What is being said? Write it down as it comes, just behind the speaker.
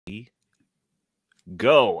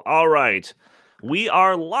Go. All right. We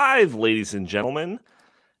are live, ladies and gentlemen.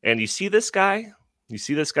 And you see this guy? You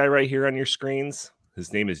see this guy right here on your screens?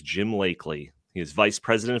 His name is Jim Lakely. He is vice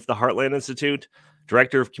president of the Heartland Institute,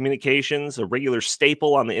 director of communications, a regular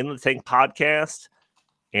staple on the In the Tank podcast,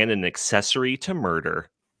 and an accessory to murder.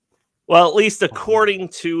 Well, at least according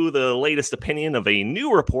to the latest opinion of a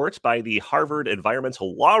new report by the Harvard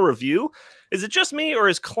Environmental Law Review. Is it just me, or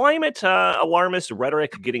is climate alarmist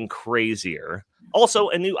rhetoric getting crazier? Also,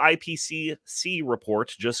 a new IPCC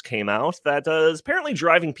report just came out that is apparently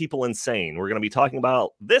driving people insane. We're going to be talking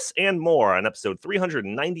about this and more on episode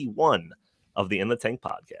 391 of the In the Tank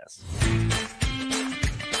podcast.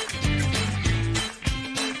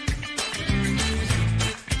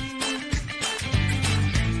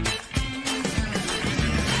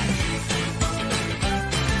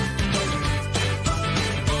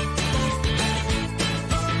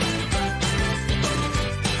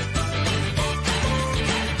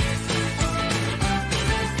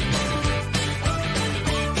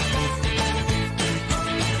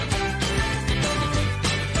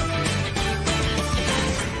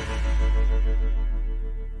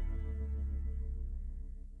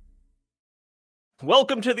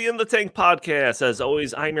 Welcome to the In the Tank podcast. As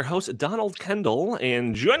always, I'm your host, Donald Kendal,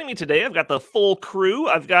 and joining me today, I've got the full crew.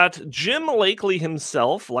 I've got Jim Lakely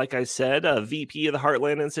himself, like I said, a VP of the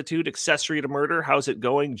Heartland Institute, accessory to murder. How's it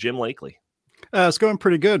going, Jim Lakely? It's going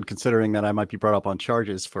pretty good, considering that I might be brought up on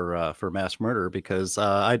charges for mass murder because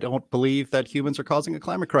I don't believe that humans are causing a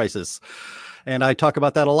climate crisis. And I talk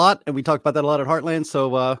about that a lot, and we talk about that a lot at Heartland, so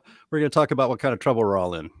we're going to talk about what kind of trouble we're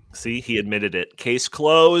all in. See, he admitted it. Case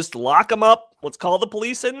closed. Lock him up. Let's call the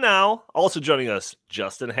police in now. Also joining us,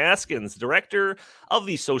 Justin Haskins, director of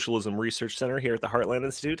the Socialism Research Center here at the Heartland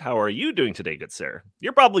Institute. How are you doing today, good sir?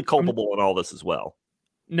 You're probably culpable in all this as well.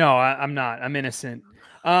 No, I'm not. I'm innocent.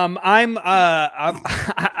 The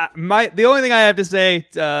only thing I have to say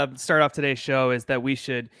to start off today's show is that we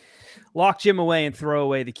should lock Jim away and throw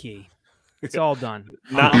away the key. It's all done.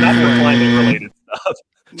 Not for climate-related stuff.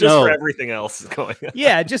 Just for everything else going on.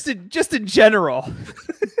 Yeah, just in general.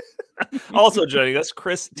 Also joining us,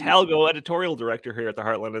 Chris Talgo, editorial director here at the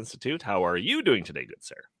Heartland Institute. How are you doing today, good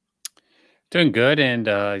sir? Doing good, and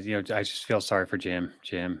I just feel sorry for Jim.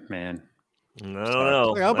 Jim, man.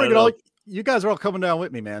 No. I'll bring it all. You guys are all coming down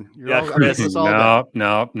with me, man. Chris. No.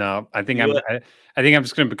 I think I'm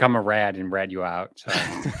just going to become a rat and rat you out. So.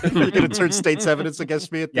 You're going to turn state's evidence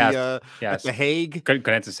against me at the at the Hague. Couldn't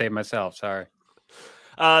have to save myself. Sorry.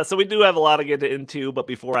 So we do have a lot to get into, but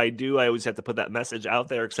before I do, I always have to put that message out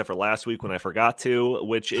there, except for last week when I forgot to,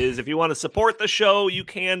 which is if you want to support the show, you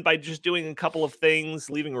can by just doing a couple of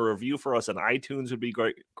things. Leaving a review for us on iTunes would be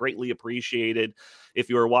greatly appreciated. If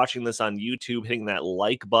you are watching this on YouTube, hitting that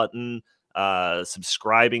like button,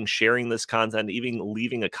 subscribing, sharing this content, even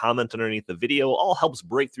leaving a comment underneath the video, all helps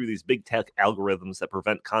break through these big tech algorithms that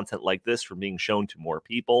prevent content like this from being shown to more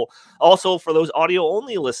people. Also, for those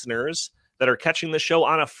audio-only listeners that are catching the show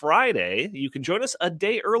on a Friday, you can join us a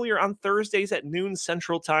day earlier on Thursdays at noon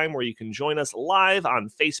Central Time, where you can join us live on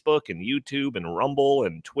Facebook and YouTube and Rumble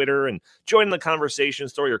and Twitter and join the conversation,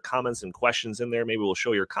 throw your comments and questions in there. Maybe we'll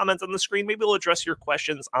show your comments on the screen. Maybe we'll address your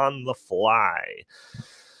questions on the fly.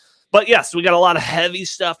 But yes, we got a lot of heavy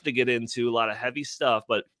stuff to get into,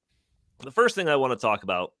 But the first thing I want to talk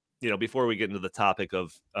about, before we get into the topic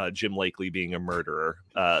of Jim Lakely being a murderer,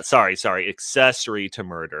 accessory to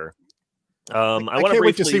murder. I can't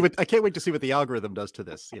wait to see what the algorithm does to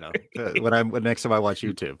this. When next time I watch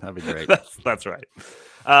YouTube, that'd be great. That's right.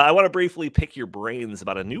 I want to briefly pick your brains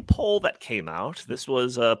about a new poll that came out. This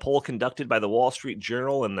was a poll conducted by the Wall Street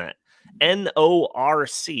Journal and the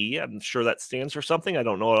NORC. I'm sure that stands for something. I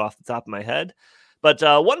don't know it off the top of my head. But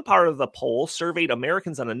one part of the poll surveyed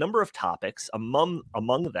Americans on a number of topics, among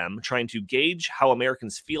them trying to gauge how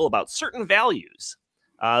Americans feel about certain values.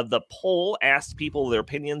 The poll asked people their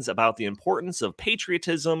opinions about the importance of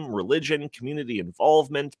patriotism, religion, community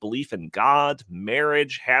involvement, belief in God,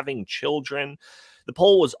 marriage, having children. The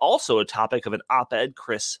poll was also a topic of an op-ed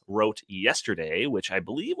Chris wrote yesterday, which I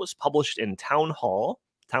believe was published in Townhall,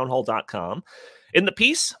 townhall.com. In the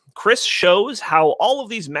piece, Chris shows how all of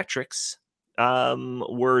these metrics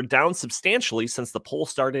were down substantially since the poll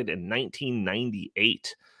started in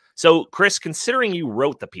 1998. So, Chris, considering you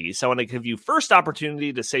wrote the piece, I want to give you first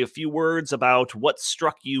opportunity to say a few words about what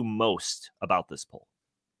struck you most about this poll.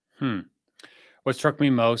 What struck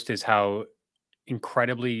me most is how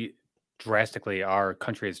incredibly drastically our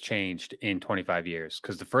country has changed in 25 years.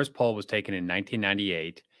 Because the first poll was taken in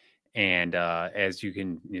 1998, And as you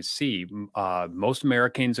can see, most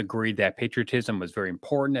Americans agreed that patriotism was very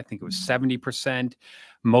important. I think it was 70%.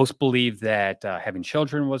 Most believed that having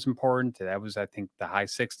children was important. That was, I think, the high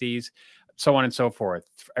 60s, so on and so forth.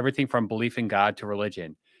 Everything from belief in God to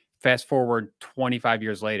religion. Fast forward 25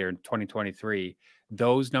 years later, 2023,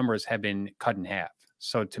 those numbers have been cut in half.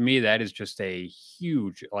 So to me, that is just a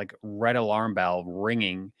huge, like, red alarm bell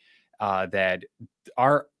ringing that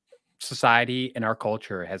our society and our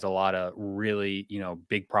culture has a lot of really,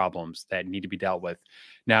 big problems that need to be dealt with.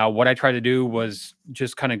 Now, what I tried to do was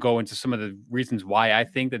just kind of go into some of the reasons why I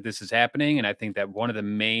think that this is happening. And I think that one of the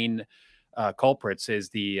main culprits is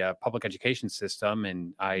the public education system.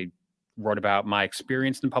 And I wrote about my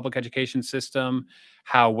experience in the public education system,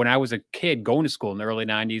 how when I was a kid going to school in the early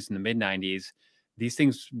 90s and the mid 90s, these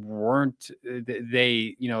things weren't,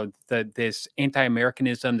 this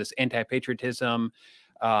anti-Americanism, this anti-patriotism,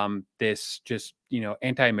 this just,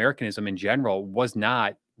 anti-Americanism in general was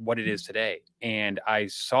not what it is today. And I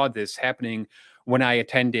saw this happening when I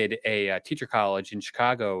attended a teacher college in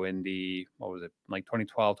Chicago in the,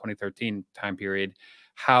 2012, 2013 time period,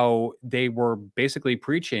 how they were basically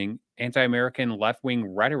preaching anti-American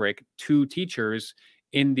left-wing rhetoric to teachers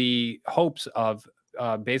in the hopes of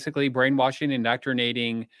basically brainwashing,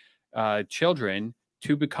 indoctrinating children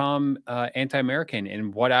to become anti-American.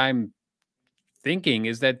 And what I'm thinking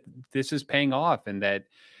is that this is paying off, and that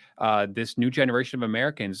this new generation of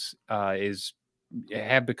Americans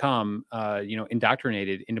have become,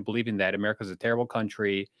 indoctrinated into believing that America is a terrible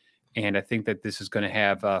country. And I think that this is going to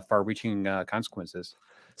have far-reaching consequences.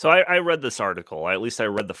 So I read this article. At least I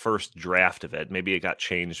read the first draft of it. Maybe it got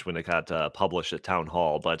changed when it got published at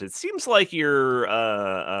Townhall. But it seems like you're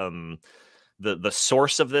the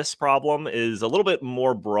source of this problem is a little bit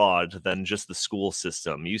more broad than just the school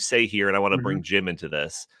system. You say here, and I want to bring Jim into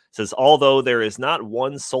this, says, although there is not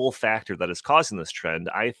one sole factor that is causing this trend,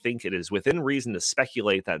 I think it is within reason to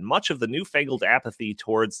speculate that much of the newfangled apathy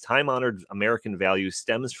towards time-honored American values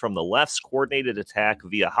stems from the left's coordinated attack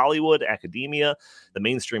via Hollywood, academia, the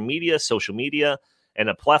mainstream media, social media, and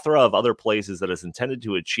a plethora of other places that is intended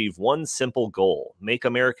to achieve one simple goal: make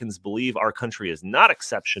Americans believe our country is not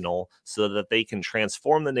exceptional so that they can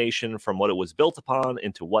transform the nation from what it was built upon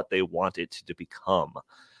into what they want it to become.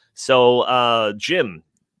 So, Jim,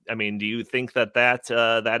 I mean, do you think that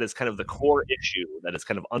that is kind of the core issue that is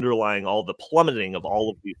kind of underlying all the plummeting of all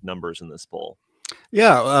of these numbers in this poll?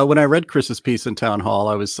 Yeah, when I read Chris's piece in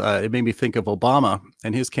Townhall, it made me think of Obama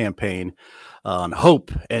and his campaign on hope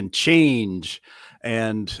and change.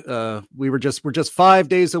 And we're just 5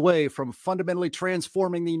 days away from fundamentally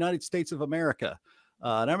transforming the United States of America.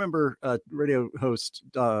 And I remember radio host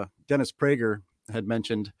Dennis Prager had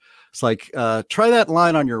mentioned, it's like, try that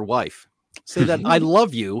line on your wife. Say that I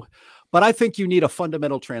love you, but I think you need a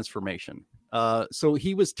fundamental transformation. So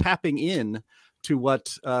he was tapping in to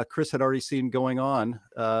what Chris had already seen going on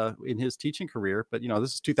in his teaching career. But,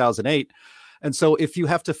 this is 2008. And so if you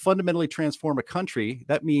have to fundamentally transform a country,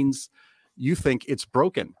 that means you think it's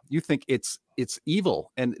broken. You think it's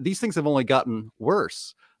evil. And these things have only gotten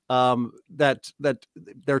worse. That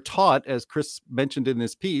they're taught, as Chris mentioned in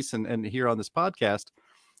this piece and here on this podcast,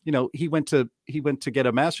 he went to get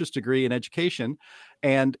a master's degree in education,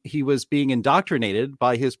 and he was being indoctrinated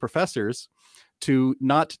by his professors to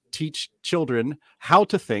not teach children how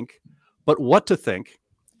to think, but what to think,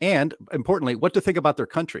 and importantly, what to think about their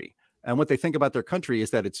country. And what they think about their country is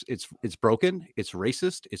that it's broken, it's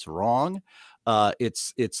racist, it's wrong,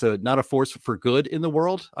 it's not a force for good in the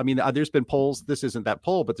world. I mean, there's been polls. This isn't that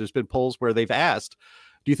poll, but there's been polls where they've asked,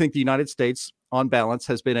 do you think the United States, on balance,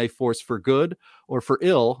 has been a force for good or for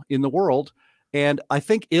ill in the world? And I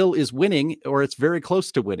think ill is winning, or it's very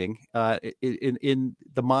close to winning in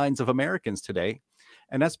the minds of Americans today.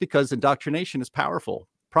 And that's because indoctrination is powerful.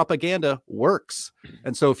 Propaganda works.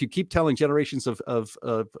 And so if you keep telling generations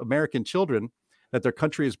of American children that their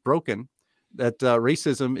country is broken, that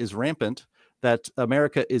racism is rampant, that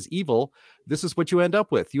America is evil, this is what you end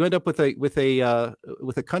up with. You end up with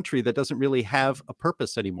a country that doesn't really have a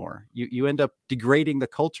purpose anymore. You end up degrading the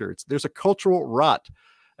culture. There's a cultural rot.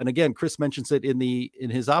 And again, Chris mentions it in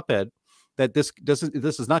his op-ed, that this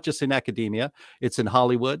is not just in academia, it's in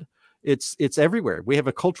Hollywood. It's everywhere. We have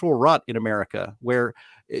a cultural rot in America where,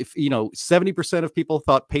 if 70% of people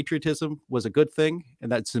thought patriotism was a good thing,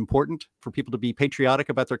 and that's important for people to be patriotic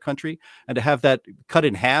about their country, and to have that cut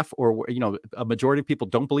in half, or a majority of people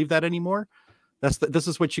don't believe that anymore. This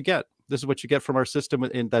is what you get. This is what you get from our system,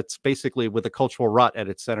 and that's basically with a cultural rot at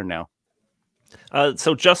its center now.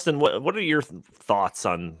 So Justin, what are your thoughts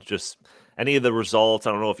on just any of the results?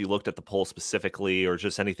 I don't know if you looked at the poll specifically, or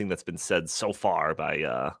just anything that's been said so far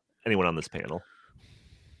by anyone on this panel.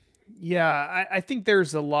 Yeah, I think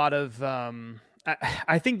there's a lot of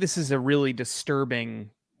I think this is a really disturbing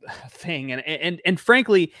thing, and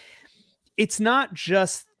frankly, it's not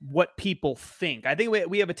just what people think. I think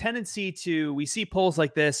we have a tendency we see polls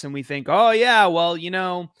like this and we think, oh yeah, well, you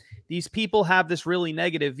know, these people have this really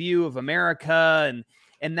negative view of America,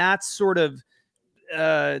 and that's sort of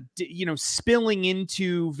you know, spilling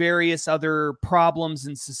into various other problems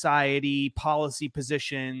in society, policy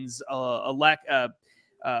positions,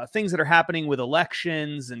 things that are happening with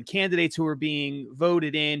elections and candidates who are being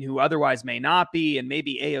voted in who otherwise may not be, and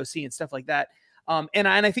maybe AOC and stuff like that. And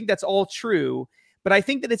I think that's all true, but I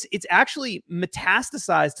think that it's actually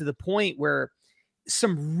metastasized to the point where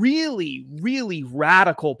some really, really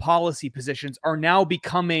radical policy positions are now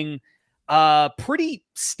becoming pretty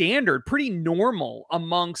standard, pretty normal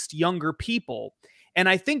amongst younger people. And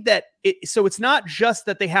I think that so it's not just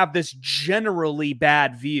that they have this generally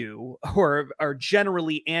bad view or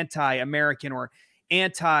generally anti-American or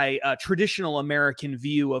anti-traditional American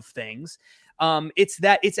view of things. It's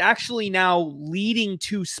that it's actually now leading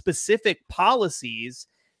to specific policies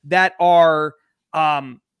that are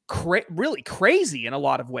really crazy in a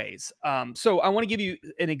lot of ways. So I want to give you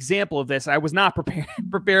an example of this. I was not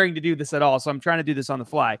preparing to do this at all, so I'm trying to do this on the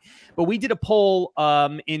fly. But we did a poll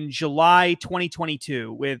in July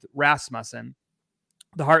 2022 with Rasmussen,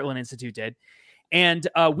 the Heartland Institute did, and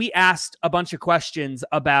we asked a bunch of questions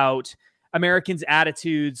about Americans'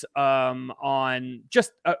 attitudes on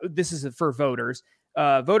just this is for voters'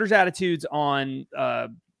 attitudes on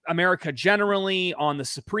America generally, on the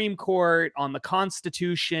Supreme Court, on the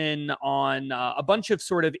Constitution, on a bunch of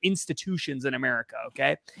sort of institutions in America,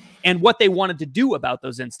 okay? And what they wanted to do about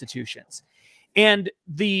those institutions. And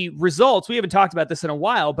the results, we haven't talked about this in a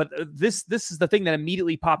while, but this is the thing that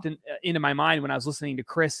immediately popped into my mind when I was listening to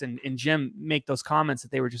Chris and Jim make those comments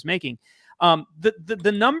that they were just making.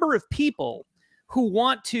 The number of people who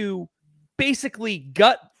want to basically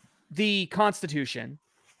gut the Constitution,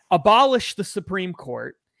 abolish the Supreme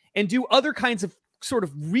Court, and do other kinds of sort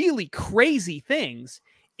of really crazy things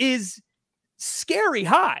is scary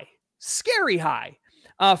high.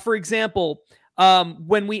 For example,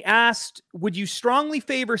 when we asked, would you strongly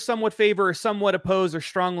favor, or somewhat oppose, or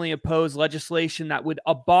strongly oppose legislation that would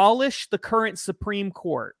abolish the current Supreme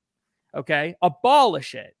Court? Okay,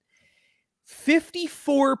 abolish it.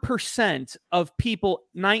 54% of people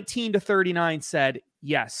 19 to 39 said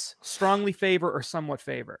yes, strongly favor or somewhat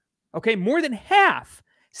favor. Okay, more than half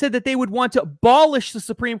said that they would want to abolish the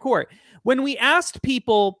Supreme Court. When we asked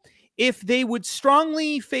people if they would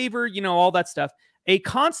strongly favor, you know, all that stuff, a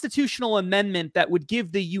constitutional amendment that would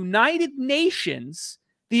give the United Nations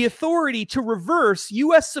the authority to reverse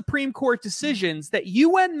U.S. Supreme Court decisions that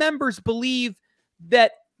UN members believe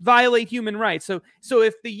that violate human rights. So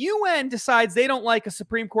if the UN decides they don't like a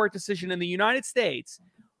Supreme Court decision in the United States,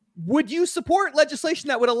 would you support legislation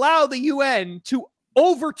that would allow the UN to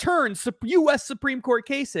overturn U.S. Supreme Court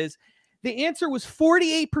cases? The answer was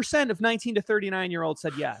 48% of 19 to 39-year-olds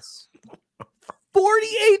said yes.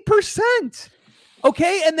 48%.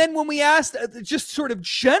 Okay, and then when we asked just sort of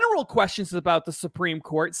general questions about the Supreme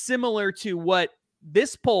Court, similar to what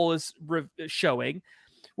this poll is showing,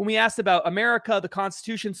 when we asked about America, the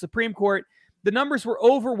Constitution, Supreme Court, the numbers were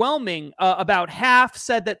overwhelming. About half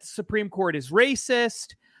said that the Supreme Court is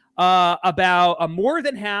racist. About more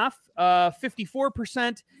than half,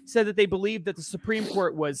 54%, said that they believed that the Supreme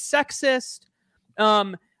Court was sexist.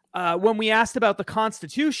 When we asked about the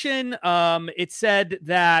Constitution, it said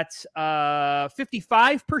that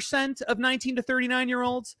 55% of 19 to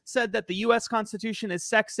 39-year-olds said that the U.S. Constitution is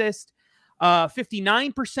sexist.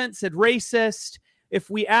 59% said racist. If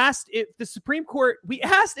we asked if the Supreme Court, we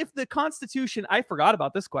asked if the Constitution, I forgot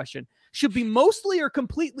about this question, should be mostly or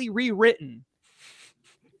completely rewritten.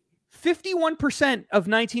 51% of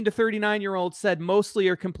 19 to 39-year-olds said mostly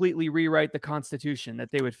or completely rewrite the Constitution,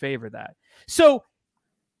 that they would favor that. So,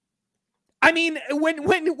 I mean, when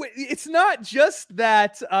it's not just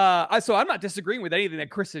that, so I'm not disagreeing with anything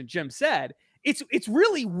that Chris and Jim said. It's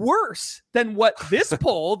really worse than what this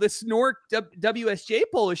poll, this NORC WSJ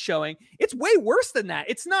poll is showing. It's way worse than that.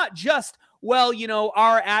 It's not just, well, you know,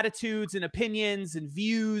 our attitudes and opinions and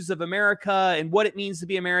views of America and what it means to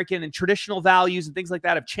be American and traditional values and things like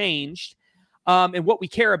that have changed. And what we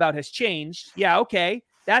care about has changed. Yeah, okay.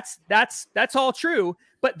 That's all true.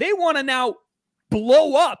 But they want to now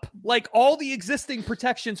blow up like all the existing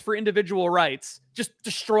protections for individual rights. Just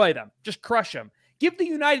destroy them. Just crush them. Give the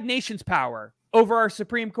United Nations power over our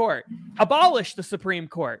Supreme Court. Abolish the Supreme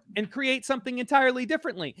Court and create something entirely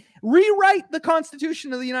differently. Rewrite the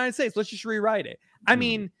Constitution of the United States. Let's just rewrite it. I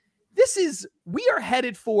mean, we are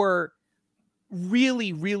headed for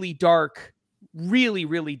really, really dark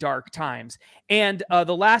times. And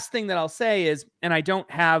the last thing that I'll say is, and I don't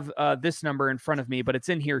have this number in front of me, but it's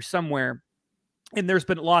in here somewhere. And there's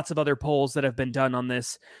been lots of other polls that have been done on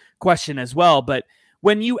this question as well. But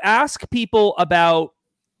when you ask people about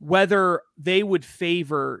whether they would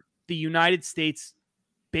favor the United States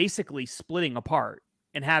basically splitting apart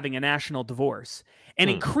and having a national divorce, an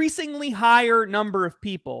increasingly higher number of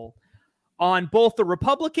people on both the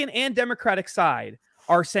Republican and Democratic side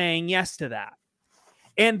are saying yes to that.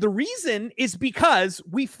 And the reason is because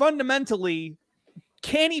we fundamentally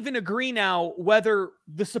can't even agree now whether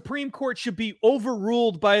the Supreme Court should be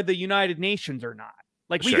overruled by the United Nations or not.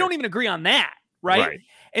 Like, we don't even agree on that, right?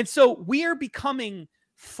 And so we are becoming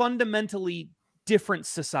fundamentally different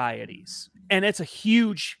societies. And it's a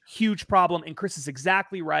huge, huge problem. And Chris is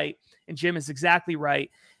exactly right. And Jim is exactly right.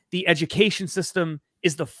 The education system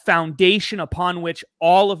is the foundation upon which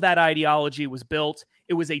all of that ideology was built.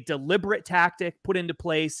 It was a deliberate tactic put into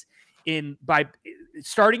place by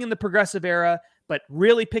starting in the progressive era, but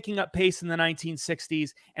really picking up pace in the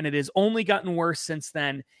 1960s. And it has only gotten worse since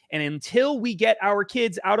then. And until we get our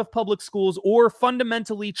kids out of public schools or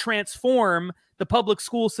fundamentally transform the public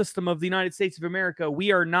school system of the United States of America,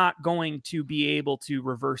 we are not going to be able to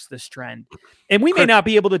reverse this trend. And we may not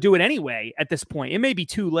be able to do it anyway at this point. It may be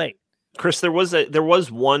too late. Chris, there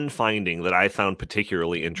was one finding that I found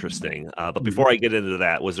particularly interesting. But before I get into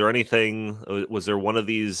that, was there one of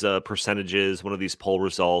these percentages, one of these poll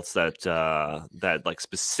results that like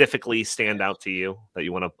specifically stand out to you that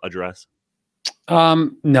you want to address?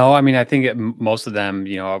 No, I mean, I think most of them,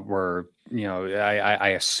 were, I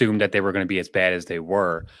assumed that they were going to be as bad as they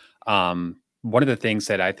were. One of the things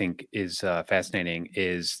that I think is fascinating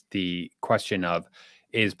is the question of,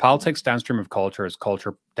 is politics downstream of culture? Is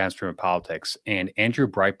culture downstream of politics? And Andrew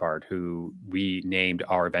Breitbart, who we named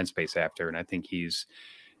our event space after, and I think he's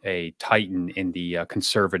a titan in the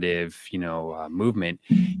conservative, movement,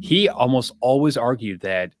 he almost always argued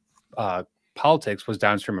that politics was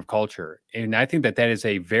downstream of culture. And I think that is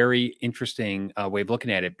a very interesting way of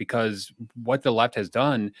looking at it, because what the left has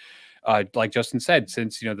done, like Justin said,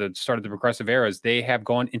 since the start of the progressive eras, they have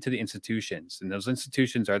gone into the institutions, and those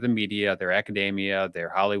institutions are the media, their academia, their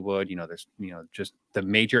Hollywood. There's just the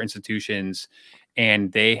major institutions,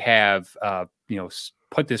 and they have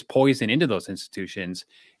put this poison into those institutions,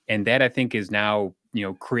 and that I think is now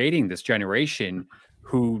creating this generation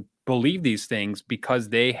who believe these things because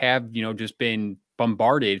they have just been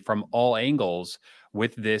bombarded from all angles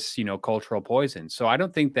with this cultural poison. So I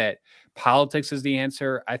don't think that politics is the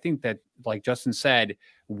answer. I think that, like Justin said,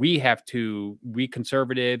 we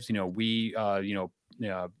conservatives,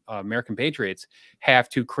 American patriots have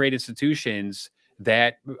to create institutions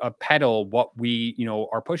that peddle what we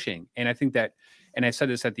are pushing. And I think that, and I said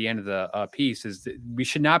this at the end of the piece, is that we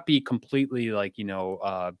should not be completely like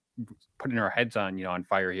putting our heads on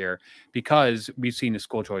fire here, because we've seen the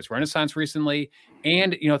school choice renaissance recently,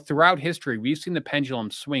 and throughout history we've seen the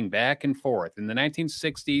pendulum swing back and forth. In the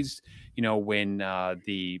 1960s, when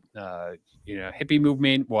the hippie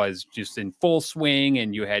movement was just in full swing,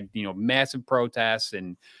 and you had massive protests,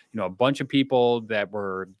 and a bunch of people that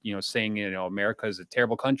were saying America is a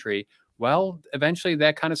terrible country. Well, eventually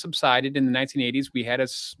that kind of subsided. In the 1980s, we had a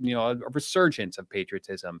resurgence of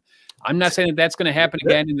patriotism. I'm not saying that that's going to happen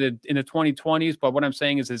again in the 2020s, but what I'm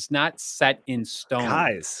saying is it's not set in stone.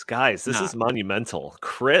 Guys, this is monumental.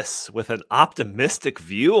 Chris, with an optimistic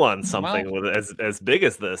view on something as big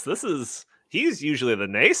as this. He's usually the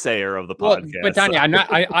naysayer of the podcast. But Tanya,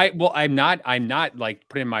 I'm not like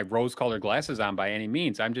putting my rose-colored glasses on by any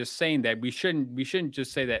means. I'm just saying that we shouldn't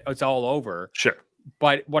just say that it's all over. Sure.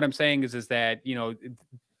 But what I'm saying is that,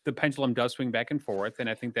 the pendulum does swing back and forth. And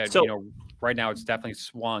I think that, right now it's definitely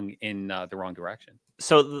swung in the wrong direction.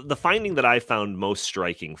 So the finding that I found most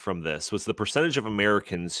striking from this was the percentage of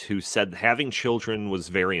Americans who said having children was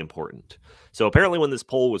very important. So apparently when this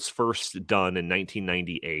poll was first done in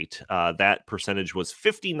 1998, that percentage was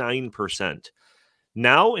 59%.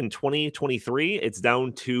 Now in 2023, it's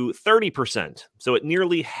down to 30%. So it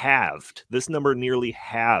nearly halved. This number nearly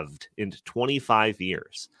halved in 25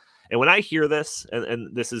 years. And when I hear this,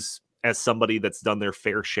 and this is as somebody that's done their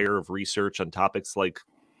fair share of research on topics like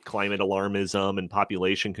climate alarmism and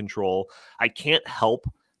population control, I can't help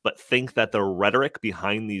but think that the rhetoric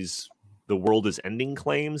behind the world is ending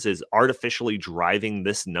claims is artificially driving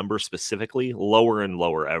this number specifically lower and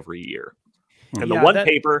lower every year. And the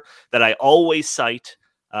paper that I always cite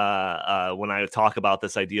when I talk about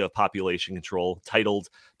this idea of population control, titled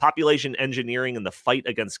Population Engineering and the Fight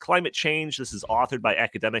Against Climate Change. This is authored by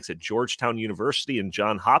academics at Georgetown University and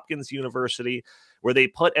Johns Hopkins University, where they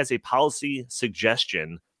put as a policy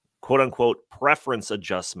suggestion, quote unquote, preference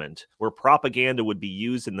adjustment, where propaganda would be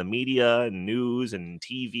used in the media and news and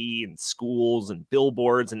TV and schools and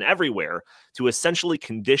billboards and everywhere to essentially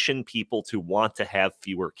condition people to want to have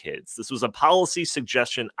fewer kids. This was a policy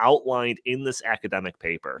suggestion outlined in this academic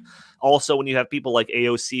paper. Also, when you have people like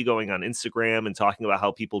AOC going on Instagram and talking about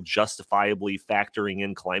how people justifiably factoring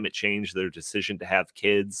in climate change, their decision to have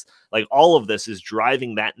kids, like all of this is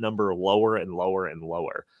driving that number lower and lower and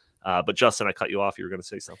lower. But Justin, I cut you off. You were going to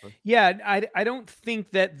say something. Yeah, I don't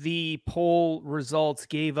think that the poll results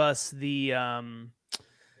gave us the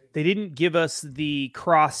they didn't give us the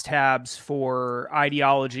crosstabs for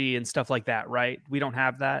ideology and stuff like that, right? We don't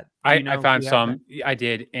have that. I found some. I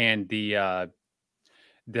did, and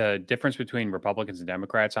the difference between Republicans and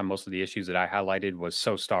Democrats on most of the issues that I highlighted was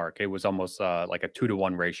so stark. It was almost like a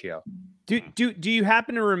 2-to-1 ratio. Do you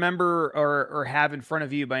happen to remember or have in front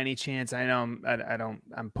of you by any chance? I know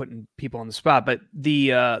I'm putting people on the spot, but the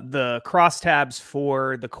crosstabs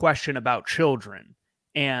for the question about children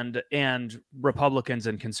and Republicans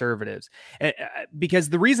and conservatives, because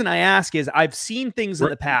the reason I ask is I've seen things in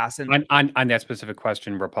the past, and on that specific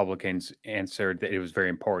question, Republicans answered that it was very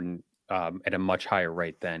important at a much higher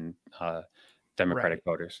rate than Democratic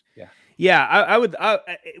voters. Yeah. I would.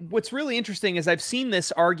 What's really interesting is I've seen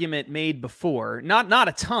this argument made before, not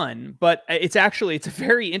a ton, but it's a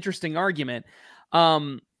very interesting argument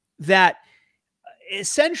that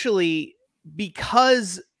essentially,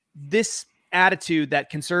 because this attitude that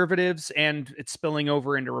conservatives, and it's spilling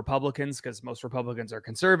over into Republicans because most Republicans are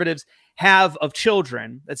conservatives, have of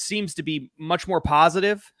children, that seems to be much more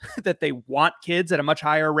positive, that they want kids at a much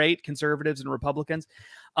higher rate, conservatives and Republicans,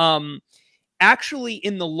 actually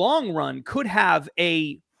in the long run could have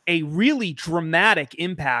a really dramatic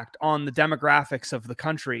impact on the demographics of the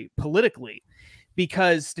country politically,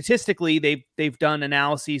 because statistically they've done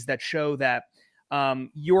analyses that show that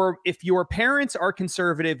if your parents are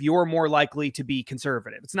conservative, you're more likely to be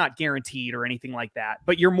conservative. It's not guaranteed or anything like that,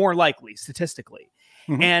 but you're more likely statistically.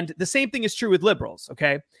 Mm-hmm. And the same thing is true with liberals.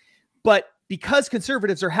 Okay. But because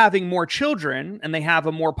conservatives are having more children and they have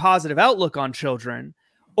a more positive outlook on children,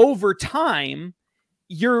 over time,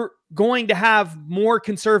 you're going to have more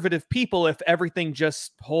conservative people if everything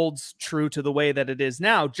just holds true to the way that it is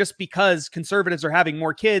now, just because conservatives are having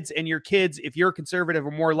more kids, and your kids, if you're conservative,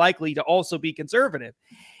 are more likely to also be conservative.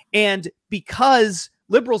 And because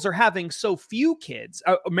liberals are having so few kids,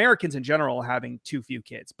 Americans in general are having too few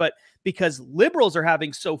kids, but because liberals are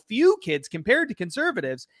having so few kids compared to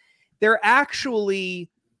conservatives, they're actually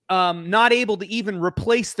not able to even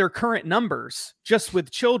replace their current numbers just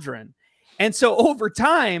with children. And so over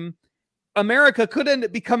time, America could end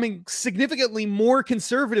up becoming significantly more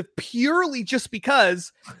conservative purely just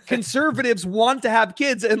because conservatives want to have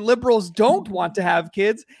kids and liberals don't want to have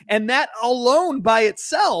kids. And that alone by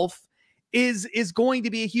itself is going to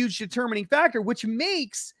be a huge determining factor, which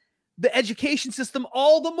makes the education system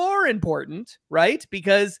all the more important, right?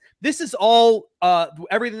 Because this is all,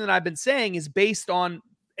 everything that I've been saying is based on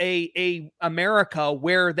a America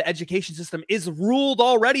where the education system is ruled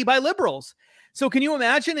already by liberals. So can you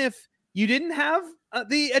imagine if you didn't have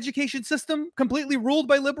the education system completely ruled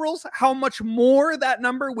by liberals, how much more that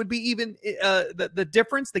number would be, even the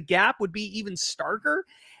difference, the gap would be even starker,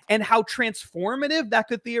 and how transformative that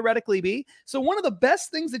could theoretically be. So one of the best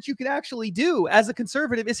things that you could actually do as a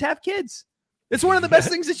conservative is have kids. It's one of the best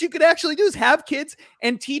things that you could actually do is have kids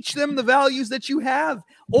and teach them the values that you have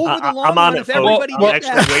over the long run. If everybody I'm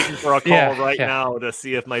actually waiting for a call now to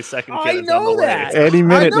see if my second kid is on the way. Any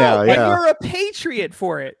minute now, yeah. You're a patriot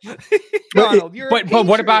for it. Donald, but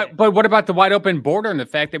what about the wide open border and the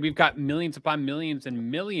fact that we've got millions upon millions and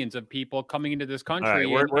millions of people coming into this country?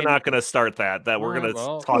 All right, we're not going to start that. We're going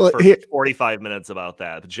to talk for 45 minutes about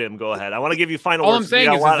that. But Jim, go ahead. I want to give you final words.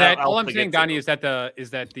 All I'm saying, Donnie, is that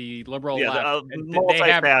the liberal left.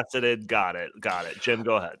 Multifaceted. Got it. Jim,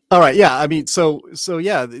 go ahead. All right. Yeah. I mean, so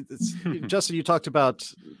yeah, Justin, you talked about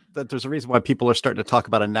that there's a reason why people are starting to talk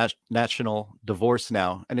about a national divorce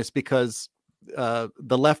now. And it's because the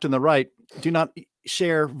left and the right do not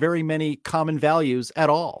share very many common values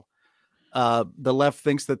at all. The left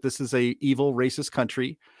thinks that this is a evil, racist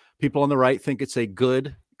country. People on the right think it's a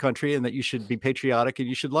good country and that you should be patriotic and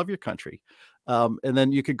you should love your country. And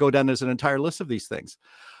then you could go down, there's an entire list of these things.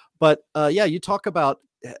 But yeah, you talk about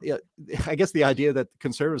I guess the idea that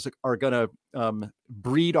conservatives are going to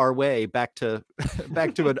breed our way back to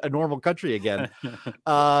a normal country again,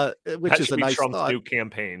 which is a nice Trump's thought. new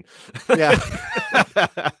campaign. Yeah.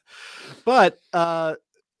 But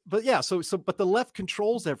yeah, but the left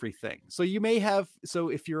controls everything. So you may have,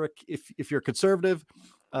 if you're a conservative,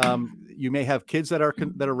 you may have kids that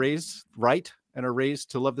are raised right and are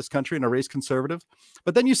raised to love this country and are raised conservative,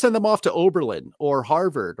 but then you send them off to Oberlin or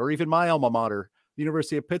Harvard or even my alma mater,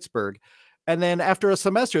 University of Pittsburgh. And then after a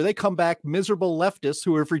semester, they come back miserable leftists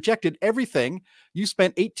who have rejected everything you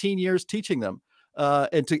spent 18 years teaching them,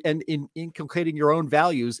 and inculcating your own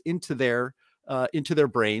values into their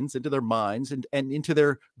brains, into their minds, and into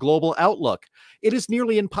their global outlook. It is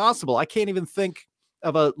nearly impossible. I can't even think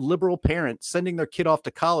of a liberal parent sending their kid off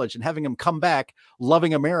to college and having them come back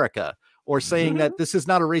loving America, or saying that this is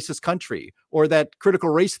not a racist country, or that critical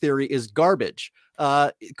race theory is garbage.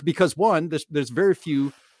 Because one, there's very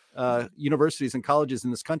few universities and colleges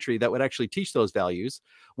in this country that would actually teach those values.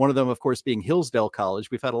 One of them, of course, being Hillsdale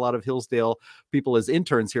College. We've had a lot of Hillsdale people as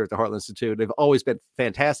interns here at the Heartland Institute. They've always been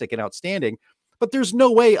fantastic and outstanding. But there's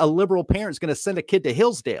no way a liberal parent is going to send a kid to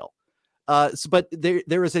Hillsdale. But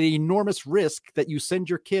there is an enormous risk that you send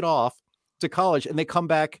your kid off to college and they come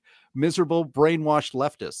back miserable, brainwashed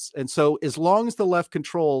leftists. And so as long as the left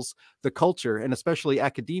controls the culture, and especially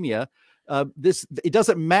academia, it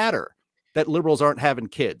doesn't matter that liberals aren't having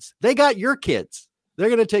kids. They got your kids. They're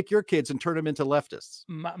going to take your kids and turn them into leftists.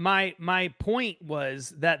 My point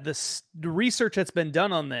was that the research that's been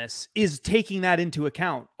done on this is taking that into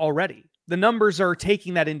account already. The numbers are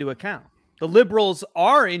taking that into account. The liberals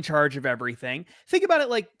are in charge of everything. Think about it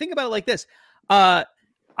like this. I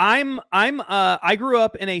grew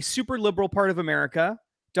up in a super liberal part of America.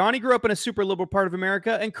 Donnie grew up in a super liberal part of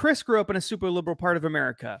America, and Chris grew up in a super liberal part of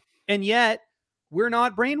America. And yet we're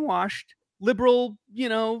not brainwashed liberal,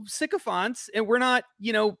 sycophants, and we're not,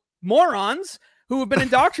 morons who have been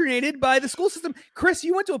indoctrinated by the school system. Chris,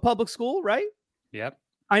 you went to a public school, right? Yep.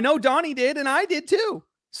 I know Donnie did, and I did too.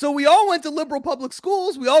 So we all went to liberal public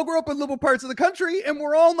schools. We all grew up in liberal parts of the country, and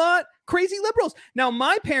we're all not crazy liberals. Now,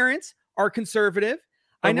 my parents are conservative.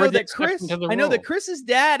 I know that Chris's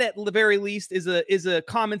dad, at the very least, is a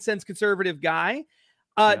common sense conservative guy.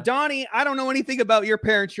 Donnie, I don't know anything about your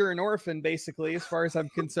parents. You're an orphan, basically, as far as I'm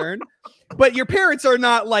concerned. But your parents are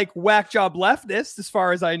not like whack job leftists, as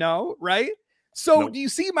far as I know, right? So Do you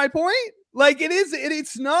see my point? Like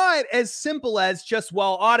it's not as simple as just,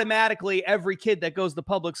 well, automatically every kid that goes to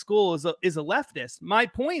public school is a leftist. My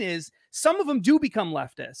point is some of them do become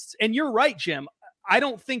leftists. And you're right, Jim. I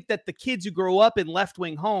don't think that the kids who grow up in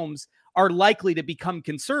left-wing homes are likely to become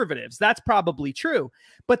conservatives. That's probably true.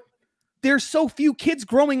 But there's so few kids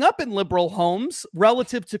growing up in liberal homes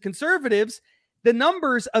relative to conservatives. The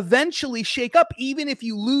numbers eventually shake up. Even if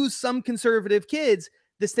you lose some conservative kids,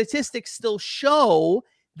 the statistics still show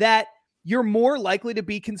that you're more likely to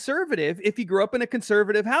be conservative if you grew up in a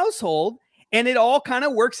conservative household, and it all kind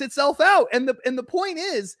of works itself out. And the point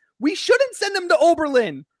is, we shouldn't send them to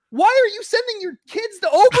Oberlin. Why are you sending your kids to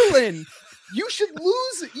Oberlin? You should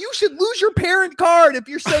lose your parent card if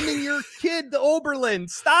you're sending your kid to Oberlin.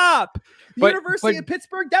 Stop. University of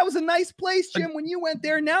Pittsburgh, that was a nice place, Jim, when you went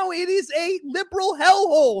there. Now it is a liberal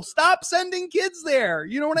hellhole. Stop sending kids there.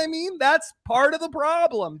 You know what I mean? That's part of the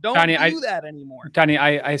problem. Don't do that anymore. Donnie,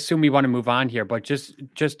 I assume we want to move on here, but just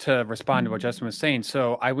to respond to what Justin was saying.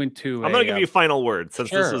 So I went to I'm going to give you final word, since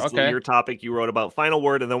this is your topic you wrote about. Final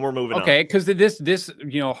word, and then we're moving on. Okay, because this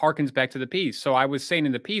harkens back to the piece. So I was saying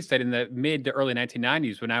in the piece that in the mid to early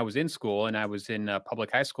 1990s, when I was in school, and I was in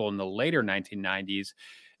public high school in the later 1990s,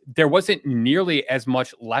 there wasn't nearly as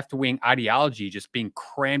much left-wing ideology just being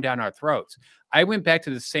crammed down our throats. I went back to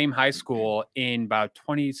the same high school in about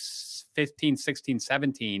 2015, 16,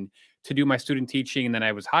 17 to do my student teaching, and then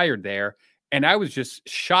I was hired there. And I was just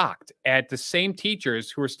shocked at the same teachers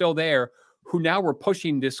who are still there, who now were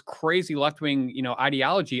pushing this crazy left-wing,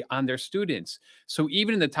 ideology on their students. So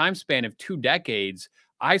even in the time span of 2 decades,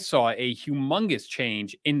 I saw a humongous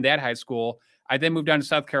change in that high school. I then moved down to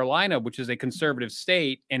South Carolina, which is a conservative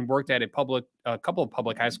state, and worked at a couple of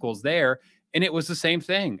public high schools there. And it was the same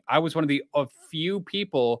thing. I was one of the few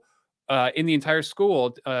people in the entire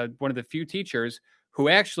school, one of the few teachers who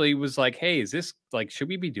actually was like, hey, is this should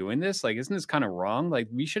we be doing this? Isn't this kind of wrong?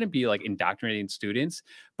 We shouldn't be indoctrinating students.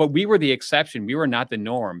 But we were the exception. We were not the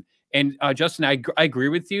norm. And Justin, I agree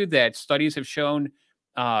with you that studies have shown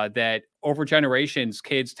that over generations,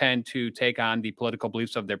 kids tend to take on the political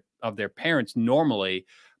beliefs of their parents normally,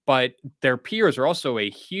 but their peers are also a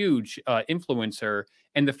huge influencer.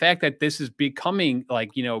 And the fact that this is becoming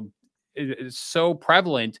so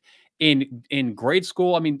prevalent in grade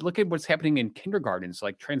school. I mean, look at what's happening in kindergartens,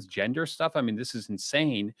 like transgender stuff. I mean, this is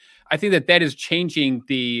insane. I think that that is changing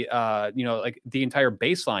the like the entire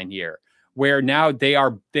baseline here, where now they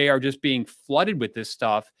are just being flooded with this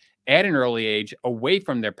stuff at an early age, away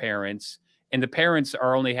from their parents, and the parents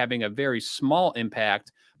are only having a very small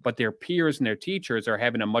impact, but their peers and their teachers are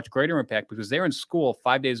having a much greater impact because they're in school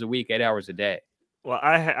 5 days a week, 8 hours a day. Well,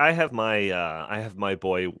 I have my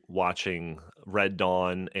boy watching Red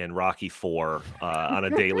Dawn and Rocky 4 on a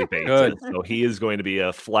daily basis. Good. So he is going to be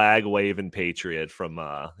a flag waving patriot from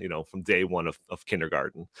from day one of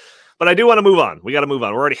kindergarten. But I do want to move on. We got to move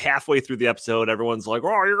on. We're already halfway through the episode. Everyone's like,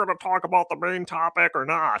 "Oh, you're going to talk about the main topic or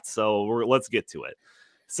not?" So let's get to it.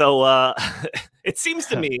 So it seems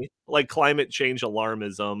to me like climate change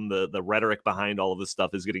alarmism, the rhetoric behind all of this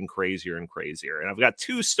stuff is getting crazier and crazier. And I've got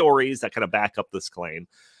two stories that kind of back up this claim.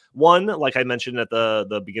 One, like I mentioned at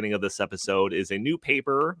the beginning of this episode, is a new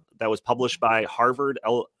paper that was published by Harvard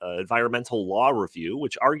Environmental Law Review,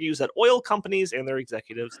 which argues that oil companies and their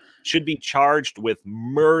executives should be charged with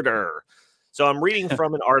murder. So I'm reading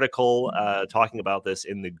from an article talking about this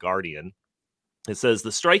in The Guardian. It says,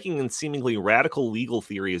 the striking and seemingly radical legal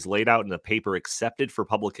theory is laid out in a paper accepted for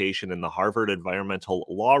publication in the Harvard Environmental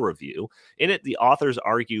Law Review. In it, the authors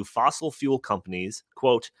argue fossil fuel companies,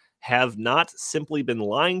 quote, have not simply been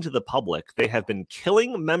lying to the public, they have been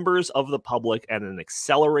killing members of the public at an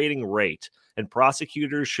accelerating rate, and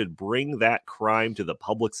prosecutors should bring that crime to the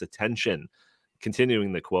public's attention.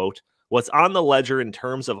 Continuing the quote, what's on the ledger in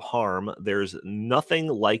terms of harm, there's nothing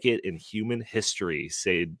like it in human history,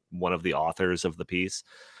 said one of the authors of the piece.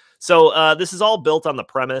 So this is all built on the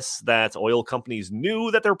premise that oil companies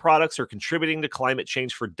knew that their products are contributing to climate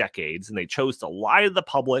change for decades, and they chose to lie to the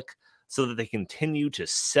public so that they continue to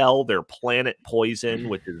sell their planet poison,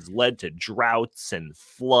 which has led to droughts and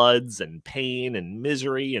floods and pain and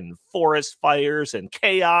misery and forest fires and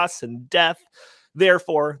chaos and death.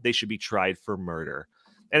 Therefore, they should be tried for murder.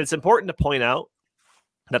 And it's important to point out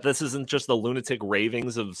that this isn't just the lunatic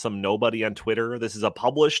ravings of some nobody on Twitter. This is a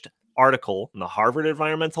published article in the Harvard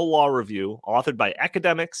Environmental Law Review, authored by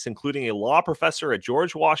academics, including a law professor at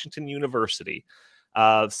George Washington University.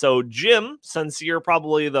 So Jim, since you're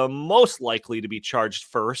probably the most likely to be charged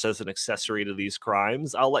first as an accessory to these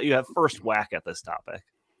crimes, I'll let you have first whack at this topic.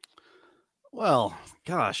 Well,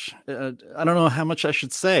 gosh, I don't know how much I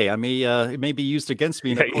should say. I mean, it may be used against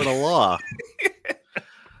me in a court of law.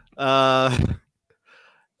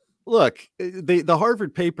 Look, the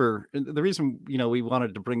Harvard paper, the reason, we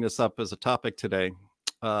wanted to bring this up as a topic today,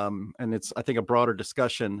 and it's, I think, a broader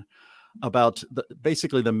discussion about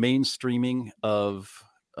basically the mainstreaming of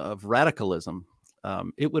radicalism.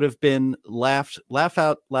 It would have been laugh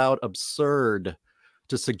out loud absurd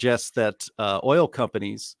to suggest that oil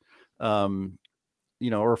companies,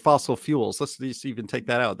 or fossil fuels, let's just even take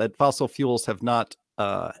that out, that fossil fuels have not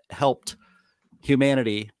helped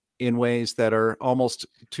humanity in ways that are almost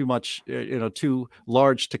too much, too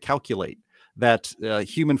large to calculate. That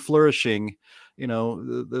human flourishing,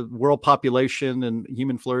 the world population and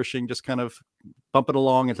human flourishing just kind of bumping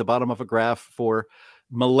along at the bottom of a graph for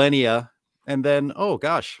millennia. And then, oh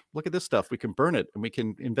gosh, look at this stuff. We can burn it and we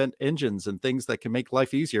can invent engines and things that can make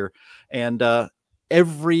life easier. And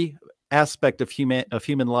every aspect of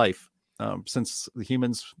human life, since the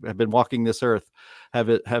humans have been walking this earth,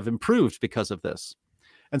 have improved because of this.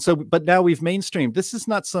 And so, but now we've mainstreamed. This is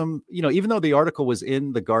not some, even though the article was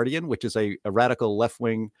in The Guardian, which is a radical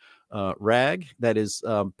left-wing rag that is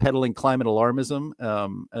peddling climate alarmism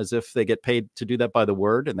as if they get paid to do that by the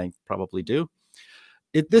word, and they probably do.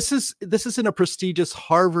 This is in a prestigious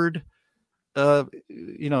Harvard,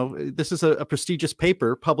 this is a prestigious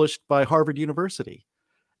paper published by Harvard University.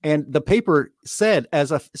 And the paper stated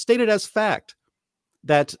as fact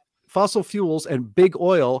that fossil fuels and big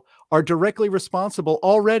oil are directly responsible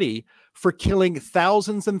already for killing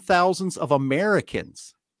thousands and thousands of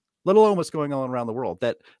Americans, let alone what's going on around the world.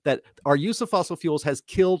 That our use of fossil fuels has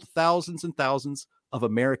killed thousands and thousands of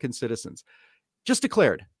American citizens. Just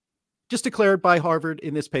declared by Harvard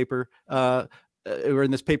in this paper, or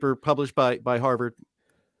in this paper published by Harvard.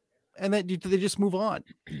 And then they just move on.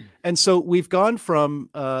 And so we've gone from,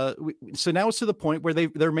 so now it's to the point where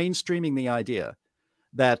they're mainstreaming the idea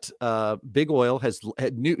that big oil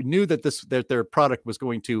knew that their product was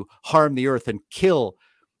going to harm the earth and kill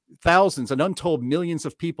thousands and untold millions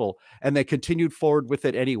of people, and they continued forward with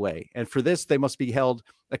it anyway. And for this, they must be held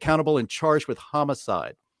accountable and charged with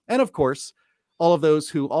homicide. And of course, all of those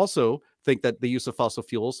who also think that the use of fossil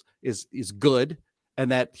fuels is good,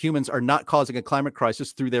 and that humans are not causing a climate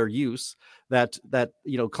crisis through their use, that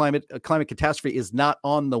climate catastrophe is not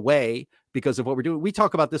on the way, because of what we're doing. We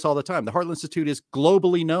talk about this all the time. The Heartland Institute is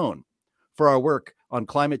globally known for our work on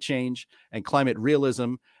climate change and climate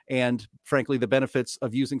realism, and frankly, the benefits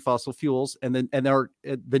of using fossil fuels, and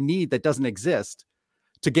the need that doesn't exist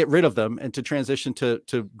to get rid of them and to transition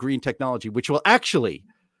to green technology, which will actually,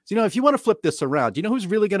 so, if you want to flip this around, do you know who's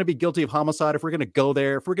really going to be guilty of homicide? If we're going to go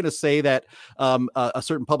there, if we're going to say that a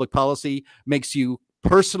certain public policy makes you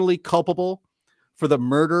personally culpable for the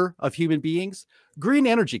murder of human beings, green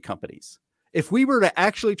energy companies. If we were to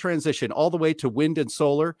actually transition all the way to wind and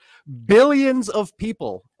solar, billions of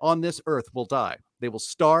people on this earth will die. They will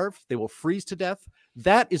starve. They will freeze to death.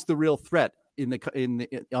 That is the real threat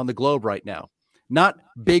on the globe right now. Not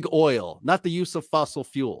big oil, not the use of fossil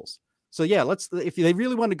fuels. So yeah, if they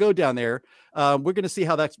really want to go down there, we're going to see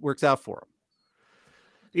how that works out for them.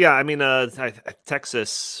 Yeah, I mean,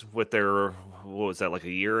 Texas with their, what was that, like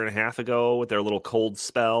a year and a half ago, with their little cold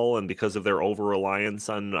spell, and because of their over-reliance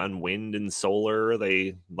on wind and solar,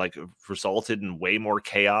 they resulted in way more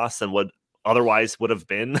chaos than what otherwise would have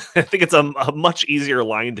been. I think it's a much easier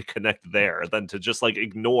line to connect there than to just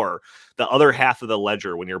ignore the other half of the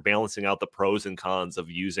ledger when you're balancing out the pros and cons of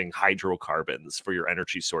using hydrocarbons for your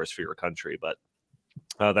energy source for your country. But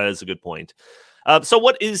that is a good point. So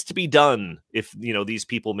what is to be done if, these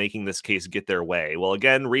people making this case get their way? Well,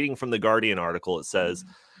 again, reading from the Guardian article, it says,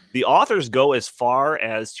 the authors go as far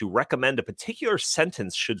as to recommend a particular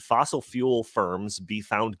sentence should fossil fuel firms be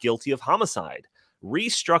found guilty of homicide,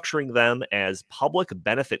 restructuring them as public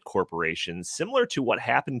benefit corporations, similar to what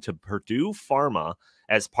happened to Purdue Pharma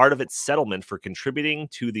as part of its settlement for contributing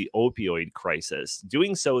to the opioid crisis.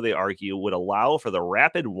 Doing so, they argue, would allow for the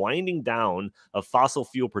rapid winding down of fossil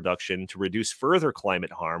fuel production to reduce further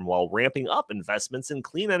climate harm while ramping up investments in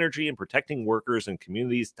clean energy and protecting workers and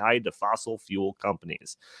communities tied to fossil fuel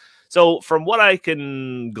companies. So from what I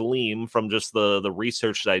can glean from just the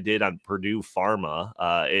research that I did on Purdue Pharma,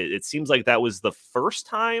 it seems like that was the first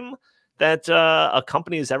time that a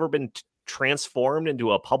company has ever been transformed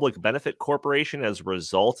into a public benefit corporation as a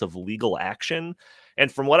result of legal action. And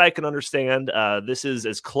from what I can understand, this is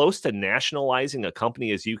as close to nationalizing a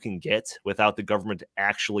company as you can get without the government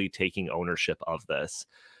actually taking ownership of this.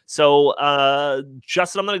 So,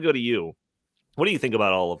 Justin, I'm going to go to you. What do you think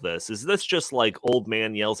about all of this? Is this just like old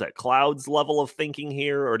man yells at clouds level of thinking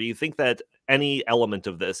here, or do you think that any element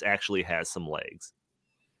of this actually has some legs?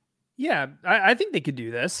 Yeah, I think they could do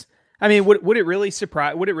this. I mean, would it really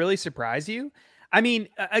surprise you? I mean,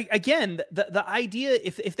 again, the idea,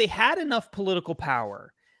 if they had enough political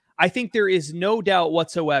power, I think there is no doubt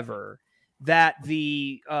whatsoever that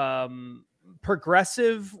the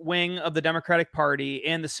progressive wing of the Democratic Party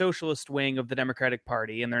and the socialist wing of the Democratic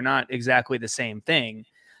Party, and they're not exactly the same thing,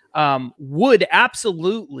 would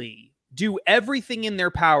absolutely do everything in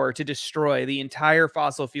their power to destroy the entire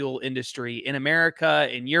fossil fuel industry in America,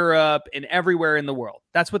 in Europe, and everywhere in the world.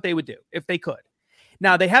 That's what they would do if they could.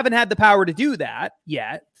 Now, they haven't had the power to do that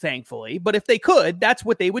yet, thankfully, but if they could, that's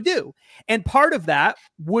what they would do. And part of that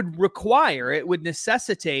would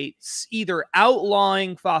necessitate either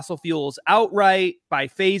outlawing fossil fuels outright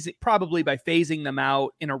probably by phasing them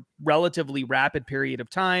out in a relatively rapid period of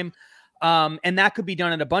time. And that could be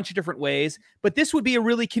done in a bunch of different ways, but this would be a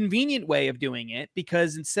really convenient way of doing it,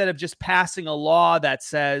 because instead of just passing a law that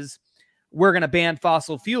says we're going to ban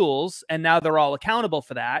fossil fuels and now they're all accountable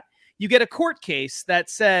for that, you get a court case that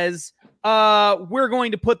says we're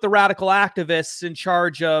going to put the radical activists in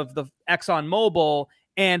charge of the ExxonMobil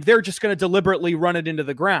and they're just going to deliberately run it into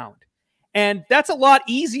the ground. And that's a lot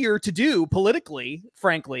easier to do politically,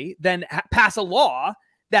 frankly, than pass a law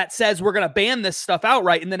that says we're going to ban this stuff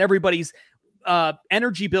outright, and then everybody's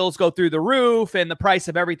energy bills go through the roof and the price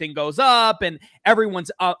of everything goes up and everyone's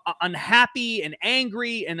unhappy and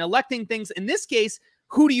angry and electing things. In this case,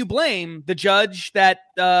 who do you blame? The judge that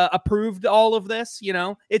approved all of this?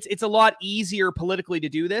 It's a lot easier politically to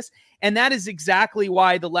do this. And that is exactly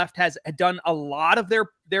why the left has done a lot of their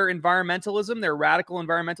environmentalism, their radical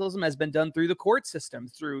environmentalism has been done through the court system,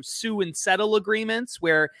 through sue and settle agreements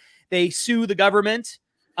where they sue the government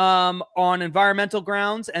on environmental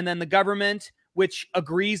grounds, and then the government, which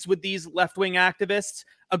agrees with these left-wing activists,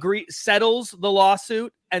 settles the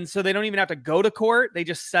lawsuit, and so they don't even have to go to court, they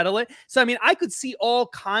just settle it. So I mean, I could see all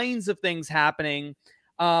kinds of things happening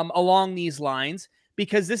along these lines,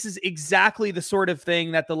 because this is exactly the sort of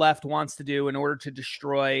thing that the left wants to do in order to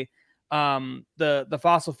destroy the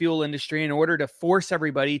fossil fuel industry, in order to force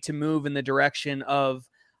everybody to move in the direction of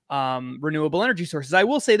renewable energy sources. I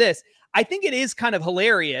will say this, I think it is kind of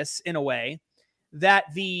hilarious in a way that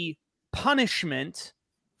the punishment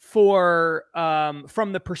for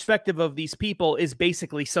from the perspective of these people is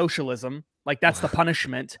basically socialism. Like, that's the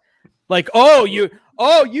punishment. Like, you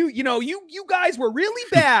guys were really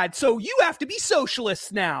bad, so you have to be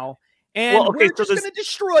socialists now. And we're just going to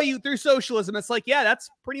destroy you through socialism. It's like, yeah, that's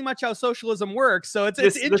pretty much how socialism works. So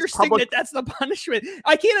it's interesting that that's the punishment.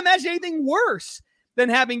 I can't imagine anything worse than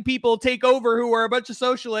having people take over who are a bunch of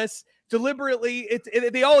socialists deliberately.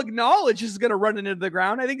 They all acknowledge this is going to run into the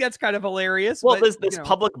ground. I think that's kind of hilarious. Well, this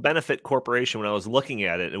public benefit corporation, when I was looking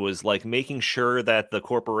at it, it was like making sure that the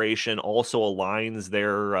corporation also aligns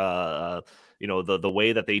their the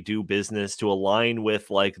way that they do business to align with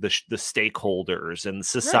like the stakeholders and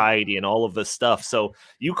society, right, and all of this stuff. So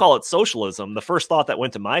you call it socialism. The first thought that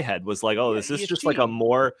went to my head was like, oh, this is just like a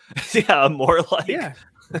more, if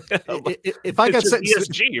I got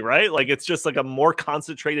ESG, right? Like it's just like a more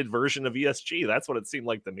concentrated version of ESG. That's what it seemed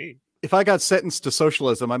like to me. If I got sentenced to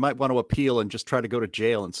socialism, I might want to appeal and just try to go to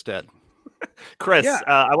jail instead. Chris,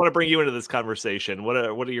 I want to bring you into this conversation. What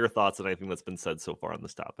are your thoughts on anything that's been said so far on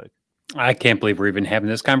this topic? I can't believe we're even having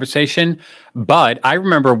this conversation. But I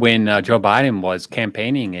remember when Joe Biden was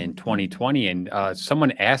campaigning in 2020, and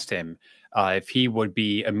someone asked him if he would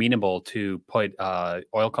be amenable to put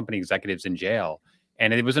oil company executives in jail.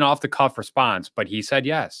 And it was an off-the-cuff response, but he said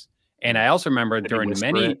yes. And I also remember during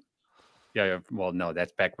many... Yeah, well, no,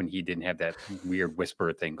 that's back when he didn't have that weird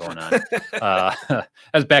whisper thing going on.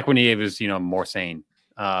 That's back when he was, more sane.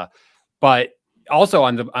 But also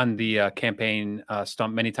on the campaign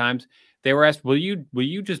stump, many times they were asked, "Will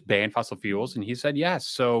you just ban fossil fuels?" And he said yes.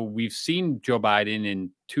 So we've seen Joe Biden in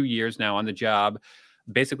 2 years now on the job,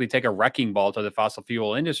 basically take a wrecking ball to the fossil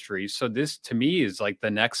fuel industry. So this, to me, is like the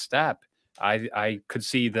next step. I could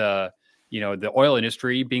see the oil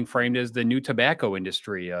industry being framed as the new tobacco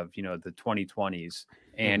industry of, the 2020s.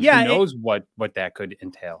 And who knows what that could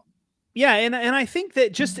entail. Yeah. And I think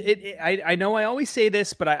that I know I always say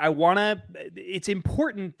this, but I want to, it's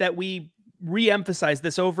important that we reemphasize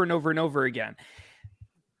this over and over and over again.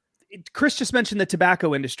 Chris just mentioned the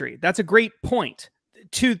tobacco industry. That's a great point.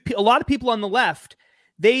 To a lot of people on the left,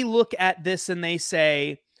 they look at this and they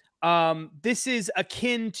say, this is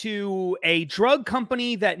akin to a drug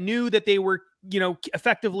company that knew that they were,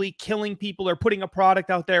 effectively killing people or putting a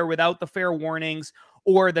product out there without the fair warnings,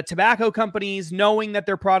 or the tobacco companies knowing that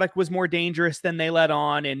their product was more dangerous than they let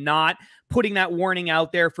on and not putting that warning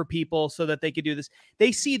out there for people so that they could do this.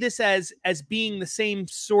 They see this as being the same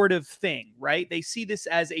sort of thing, right? They see this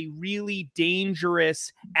as a really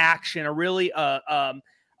dangerous action, a really,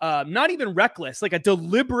 not even reckless, like a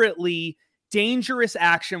deliberately dangerous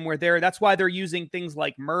action where that's why they're using things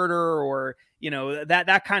like murder or,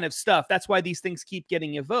 that kind of stuff. That's why these things keep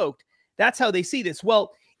getting evoked. That's how they see this.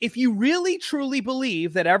 Well, if you really truly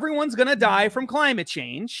believe that everyone's going to die from climate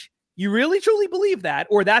change, you really truly believe that,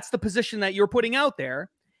 or that's the position that you're putting out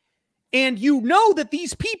there, and you know that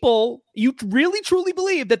these people, you really truly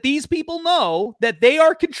believe that these people know that they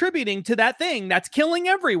are contributing to that thing that's killing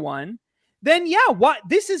everyone, then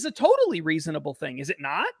this is a totally reasonable thing, is it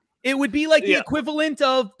not? It would be like the equivalent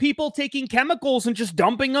of people taking chemicals and just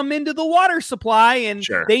dumping them into the water supply. And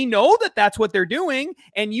they know that that's what they're doing.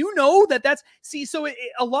 And so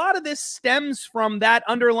a lot of this stems from that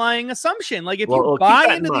underlying assumption. Like if you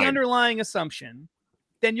buy into the underlying assumption,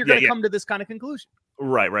 then you're going to come to this kind of conclusion.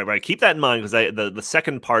 Right. Keep that in mind, because the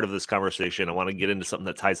second part of this conversation, I want to get into something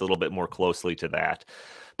that ties a little bit more closely to that.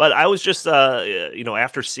 But I was just,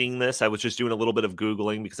 after seeing this, I was just doing a little bit of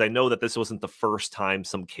Googling, because I know that this wasn't the first time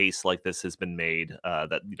some case like this has been made,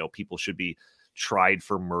 that, people should be tried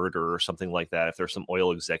for murder or something like that if there's some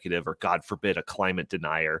oil executive or, God forbid, a climate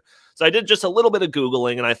denier. So I did just a little bit of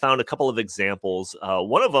Googling, and I found a couple of examples.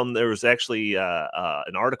 One of them, there was actually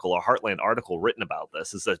an article, a Heartland article written about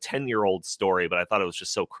this. It's a 10-year-old story, but I thought it was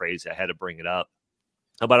just so crazy I had to bring it up.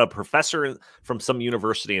 About a professor from some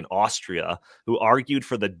university in Austria who argued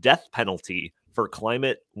for the death penalty for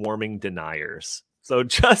climate warming deniers. So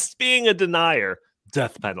just being a denier,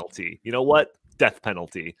 death penalty. You know what? Death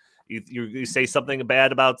penalty. You say something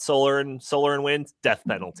bad about solar and wind, death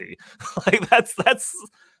penalty. Like that's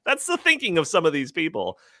the thinking of some of these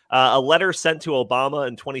people. A letter sent to Obama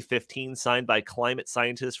in 2015, signed by climate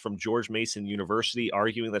scientists from George Mason University,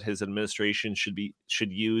 arguing that his administration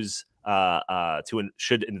should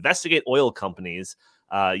investigate oil companies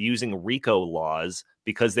using RICO laws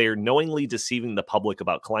because they are knowingly deceiving the public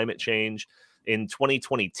about climate change. In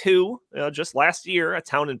 2022, just last year, a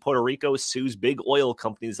town in Puerto Rico sues big oil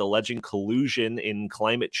companies alleging collusion in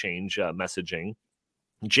climate change messaging.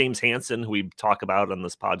 James Hansen, who we talk about on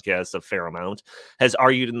this podcast a fair amount, has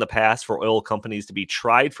argued in the past for oil companies to be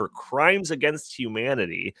tried for crimes against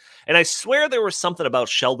humanity. And I swear there was something about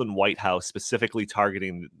Sheldon Whitehouse specifically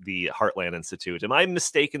targeting the Heartland Institute. Am I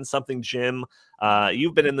mistaken something, Jim?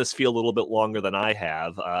 You've been in this field a little bit longer than I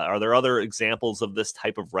have. Are there other examples of this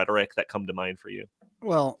type of rhetoric that come to mind for you?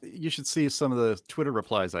 Well, you should see some of the Twitter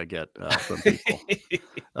replies I get from people.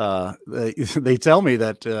 They tell me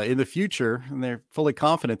that in the future, and they're fully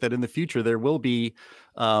confident that in the future there will be,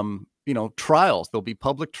 trials. There'll be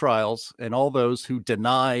public trials, and all those who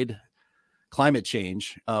denied climate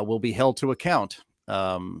change will be held to account,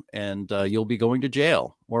 and you'll be going to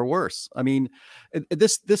jail or worse. I mean,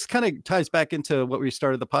 this kind of ties back into what we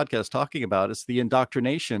started the podcast talking about. It's the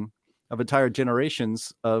indoctrination of entire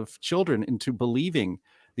generations of children into believing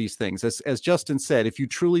these things. As Justin said, if you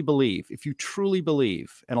truly believe,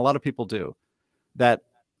 and a lot of people do, that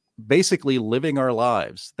basically living our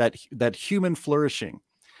lives, that human flourishing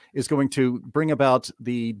is going to bring about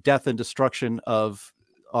the death and destruction of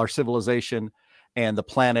our civilization and the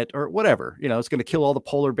planet, or whatever, it's going to kill all the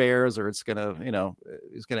polar bears, or it's going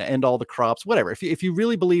to end all the crops, whatever. If you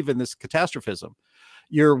really believe in this catastrophism,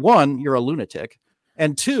 you're a lunatic.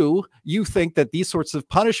 And two, you think that these sorts of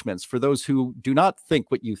punishments for those who do not think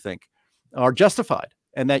what you think are justified,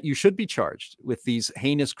 and that you should be charged with these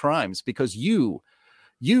heinous crimes because you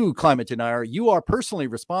climate denier, you are personally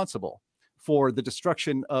responsible for the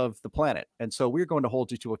destruction of the planet. And so we're going to hold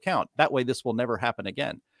you to account. That way, this will never happen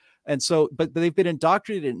again. And so, but they've been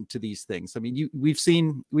indoctrinated into these things. I mean,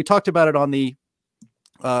 we talked about it on the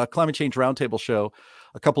Climate Change Roundtable show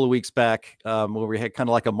a couple of weeks back, where we had kind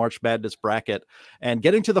of like a March Madness bracket, and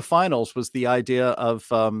getting to the finals was the idea of,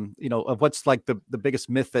 of what's like the biggest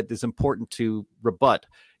myth that is important to rebut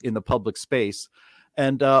in the public space.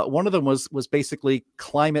 And one of them was basically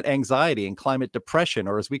climate anxiety and climate depression,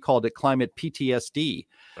 or as we called it, climate PTSD.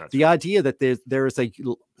 That's the idea that there is a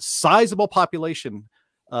sizable population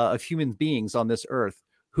of human beings on this earth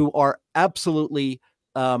who are absolutely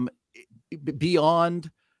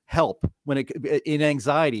beyond help in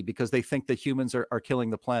anxiety because they think that humans are killing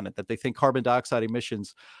the planet, that they think carbon dioxide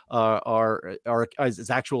emissions is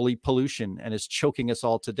actually pollution and is choking us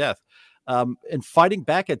all to death. And fighting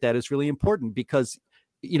back at that is really important because,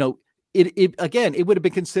 it would have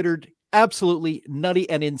been considered absolutely nutty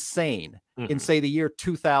and insane in, say, the year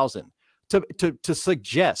 2000 to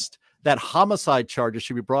suggest that homicide charges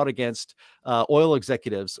should be brought against oil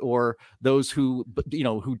executives or those who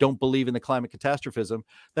don't believe in the climate catastrophism,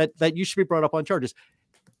 that you should be brought up on charges.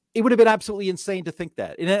 It would have been absolutely insane to think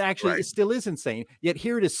that. And it actually, It still is insane. Yet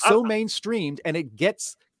here it is so mainstreamed, and it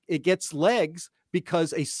gets legs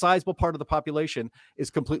because a sizable part of the population is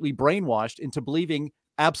completely brainwashed into believing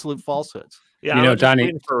absolute falsehoods. Yeah,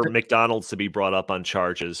 Donnie, for McDonald's to be brought up on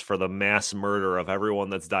charges for the mass murder of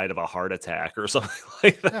everyone that's died of a heart attack or something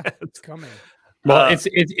like that. Yeah, it's coming. Well,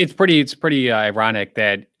 it's pretty ironic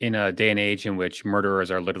that in a day and age in which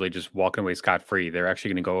murderers are literally just walking away scot-free, they're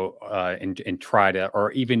actually going to go and try to,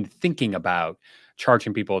 or even thinking about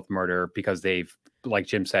charging people with murder because they've, like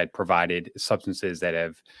Jim said, provided substances that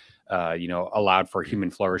have allowed for human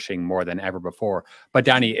flourishing more than ever before. But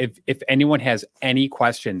Donnie, if anyone has any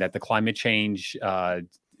question that the climate change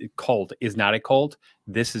cult is not a cult,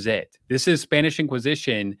 this is it. This is Spanish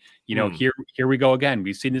Inquisition. Here we go again.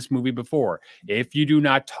 We've seen this movie before. If you do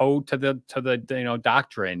not toe to the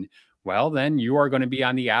doctrine, well, then you are going to be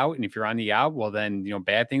on the out. And if you're on the out, well, then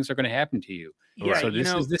bad things are going to happen to you. Yeah, so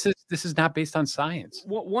this is not based on science.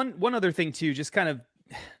 One other thing too, just kind of,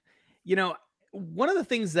 one of the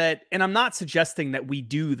things that, and I'm not suggesting that we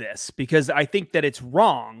do this because I think that it's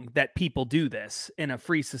wrong that people do this in a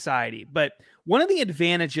free society. But one of the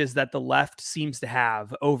advantages that the left seems to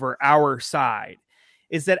have over our side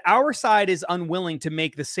is that our side is unwilling to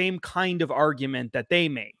make the same kind of argument that they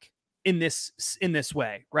make in this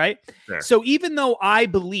way, right? Sure. So even though I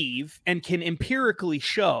believe and can empirically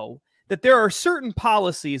show that there are certain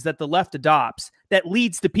policies that the left adopts that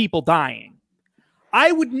leads to people dying,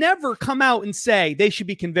 I would never come out and say they should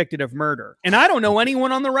be convicted of murder. And I don't know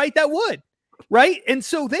anyone on the right that would, right? And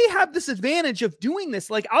so they have this advantage of doing this.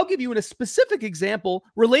 Like, I'll give you a specific example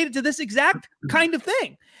related to this exact kind of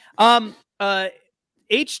thing.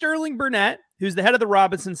 H. Sterling Burnett, who's the head of the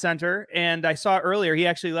Robinson Center, and I saw earlier, he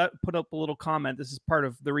actually put up a little comment. This is part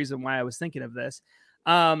of the reason why I was thinking of this.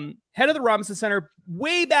 Head of the Robinson Center,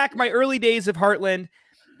 way back in my early days of Heartland,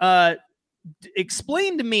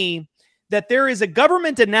 explained to me that there is a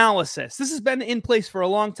government analysis. This has been in place for a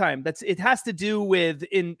long time. It has to do with,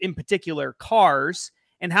 in particular, cars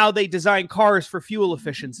and how they design cars for fuel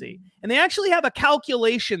efficiency. And they actually have a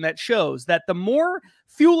calculation that shows that the more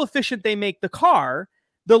fuel efficient they make the car,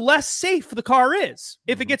 the less safe the car is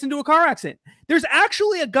if it gets into a car accident. There's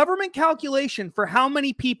actually a government calculation for how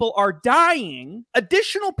many people are dying,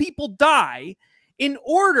 additional people die, in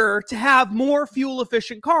order to have more fuel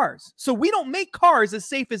efficient cars. So we don't make cars as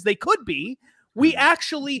safe as they could be. We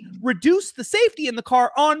actually reduce the safety in the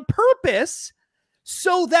car on purpose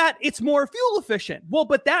so that it's more fuel efficient. Well,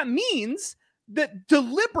 but that means that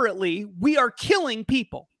deliberately we are killing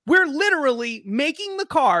people. We're literally making the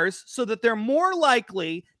cars so that they're more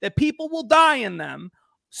likely that people will die in them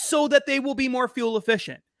so that they will be more fuel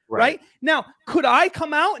efficient. Right? Now, could I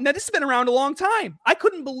come out? Now, this has been around a long time. I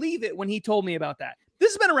couldn't believe it when he told me about that.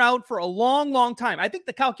 This has been around for a long, long time. I think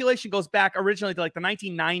the calculation goes back originally to like the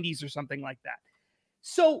 1990s or something like that.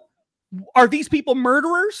 So are these people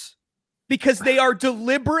murderers? Because they are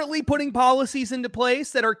deliberately putting policies into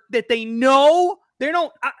place that they know they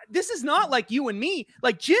don't. This is not like you and me,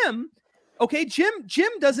 like Jim. Okay,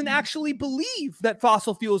 Jim doesn't actually believe that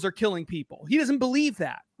fossil fuels are killing people. He doesn't believe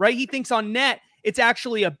that, right? He thinks on net it's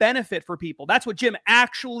actually a benefit for people. That's what Jim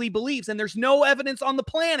actually believes. And there's no evidence on the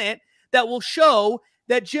planet that will show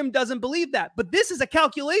that Jim doesn't believe that. But this is a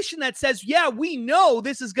calculation that says, yeah, we know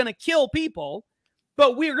this is going to kill people,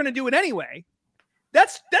 but we're going to do it anyway.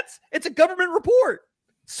 It's a government report.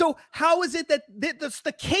 So how is it that that's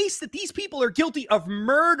the case that these people are guilty of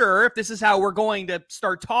murder, if this is how we're going to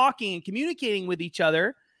start talking and communicating with each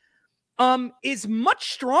other, is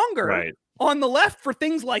much stronger on the left for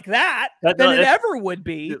things like that than it ever would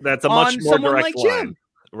be. That's a much more someone direct like line. Jim.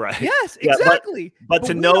 Right. Yes, exactly. But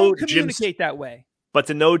to we know don't Jim's communicate that way. But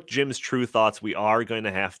to know Jim's true thoughts, we are going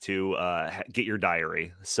to have to get your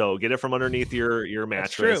diary. So get it from underneath your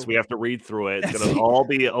mattress. We have to read through it. It's going to all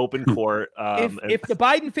be open court. If the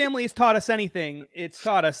Biden family has taught us anything, it's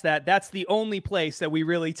taught us that that's the only place that we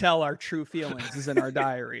really tell our true feelings is in our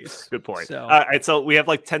diaries. Good point. So. All right, so we have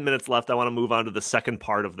like 10 minutes left. I want to move on to the second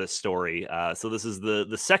part of this story. So this is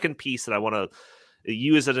the second piece that I want to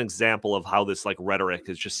use as an example of how this like rhetoric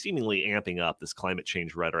is just seemingly amping up, this climate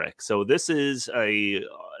change rhetoric. So this is an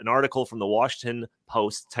article from the Washington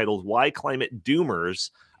Post titled "Why Climate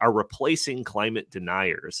Doomers Are Replacing Climate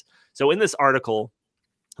Deniers." So in this article,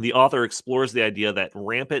 the author explores the idea that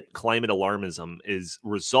rampant climate alarmism is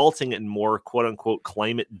resulting in more quote unquote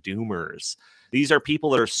climate doomers. These are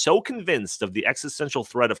people that are so convinced of the existential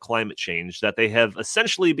threat of climate change that they have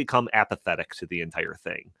essentially become apathetic to the entire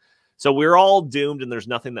thing. So we're all doomed and there's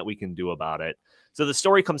nothing that we can do about it. So the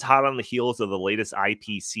story comes hot on the heels of the latest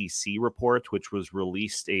IPCC report, which was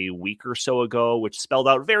released a week or so ago, which spelled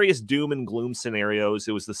out various doom and gloom scenarios.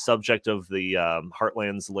 It was the subject of the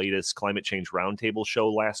Heartland's latest climate change roundtable show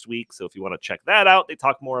last week. So if you want to check that out, they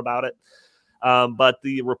talk more about it. But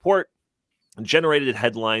the report generated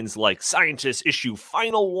headlines like "Scientists issue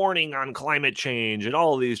final warning on climate change" and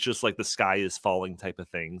all of these just like the sky is falling type of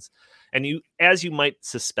things. And as you might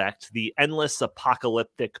suspect, the endless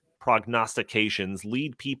apocalyptic prognostications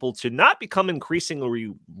lead people to not become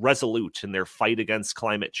increasingly resolute in their fight against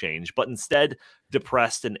climate change, but instead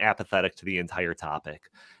depressed and apathetic to the entire topic.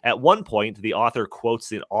 At one point, the author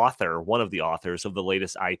quotes one of the authors of the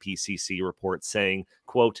latest IPCC report saying,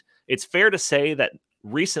 quote, "It's fair to say that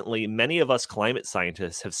recently, many of us climate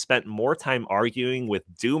scientists have spent more time arguing with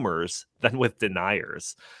doomers than with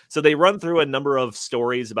deniers." So they run through a number of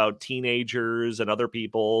stories about teenagers and other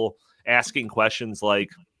people asking questions like,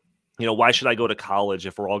 why should I go to college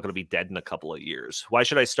if we're all going to be dead in a couple of years? Why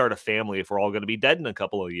should I start a family if we're all going to be dead in a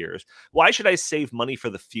couple of years? Why should I save money for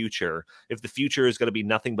the future if the future is going to be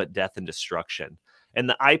nothing but death and destruction? And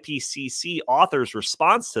the IPCC author's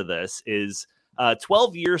response to this is,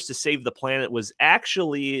 12 years to save the planet was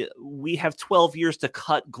actually, we have 12 years to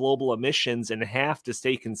cut global emissions in half to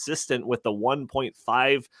stay consistent with the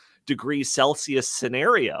 1.5 degrees Celsius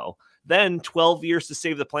scenario. Then 12 years to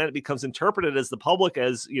save the planet becomes interpreted as the public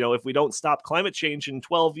as, if we don't stop climate change in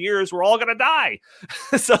 12 years, we're all going to die.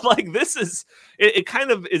 So like this is, it kind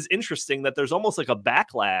of is interesting that there's almost like a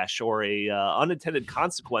backlash or a unintended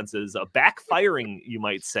consequences, a backfiring, you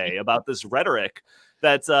might say, about this rhetoric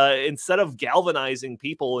that instead of galvanizing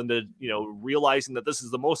people into, realizing that this is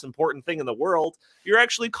the most important thing in the world, you're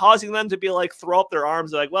actually causing them to be like, throw up their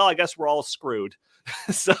arms like, well, I guess we're all screwed.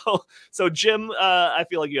 So Jim, I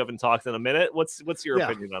feel like you haven't talked in a minute. What's your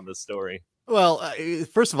opinion on this story? Well,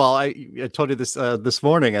 first of all, I told you this this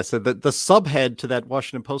morning. I said that the subhead to that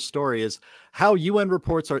Washington Post story is how UN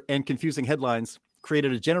reports and confusing headlines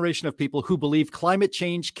created a generation of people who believe climate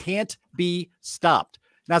change can't be stopped.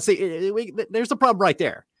 Now, see, there's a problem right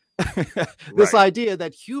there. This idea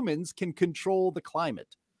that humans can control the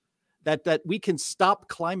climate, that we can stop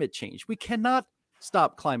climate change. We cannot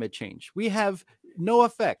stop climate change. We have no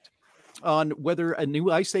effect on whether a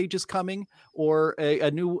new ice age is coming or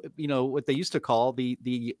a new, what they used to call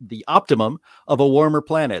the optimum of a warmer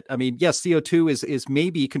planet. I mean, yes, CO2 is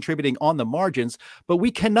maybe contributing on the margins, but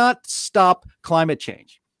we cannot stop climate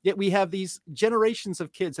change. Yet we have these generations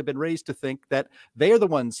of kids have been raised to think that they are the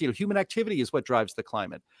ones, human activity is what drives the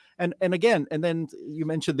climate. And then you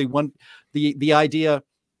mentioned the idea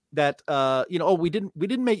that we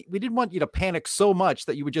didn't want you to panic so much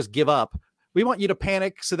that you would just give up. We want you to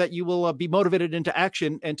panic so that you will be motivated into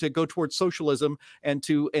action and to go towards socialism and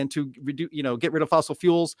to reduce, get rid of fossil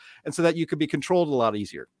fuels, and so that you could be controlled a lot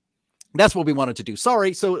easier. That's what we wanted to do.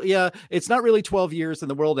 Sorry. So yeah, it's not really 12 years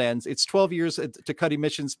and the world ends. It's 12 years to cut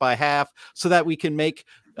emissions by half so that we can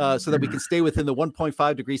stay within the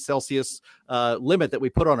 1.5 degrees Celsius limit that we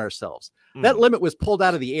put on ourselves. That limit was pulled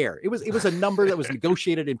out of the air. It was a number that was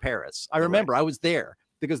negotiated in Paris. I remember I was there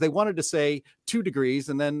because they wanted to say 2 degrees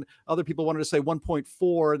and then other people wanted to say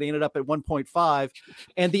 1.4. They ended up at 1.5.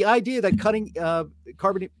 And the idea that cutting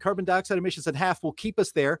carbon dioxide emissions in half will keep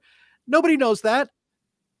us there. Nobody knows that.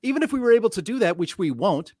 Even if we were able to do that, which we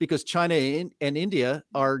won't, because China and India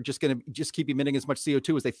are just going to keep emitting as much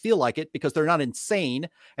CO2 as they feel like it, because they're not insane.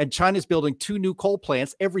 And China's building 2 new coal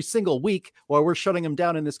plants every single week while we're shutting them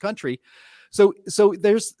down in this country. So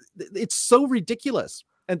it's so ridiculous.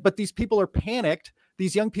 But these people are panicked.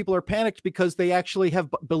 These young people are panicked because they actually have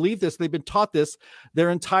believed this. They've been taught this their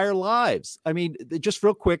entire lives. I mean, just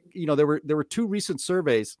real quick, there were 2 recent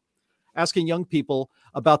surveys asking young people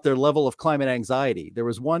about their level of climate anxiety. There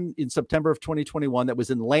was one in September of 2021 that was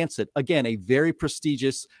in Lancet, again, a very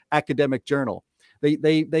prestigious academic journal.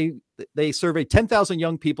 They surveyed 10,000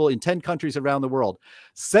 young people in 10 countries around the world.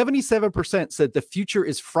 77% said the future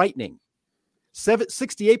is frightening.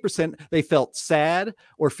 68% they felt sad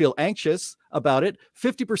or feel anxious about it.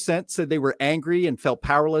 50% said they were angry and felt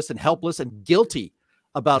powerless and helpless and guilty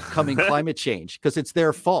about coming climate change because it's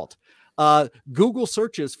their fault. Google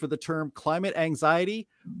searches for the term climate anxiety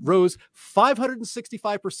rose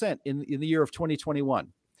 565% in the year of 2021.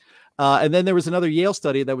 And then there was another Yale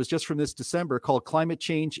study that was just from this December called Climate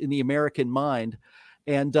Change in the American Mind.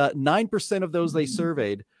 And 9% of those they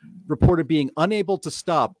surveyed reported being unable to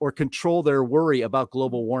stop or control their worry about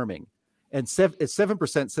global warming. And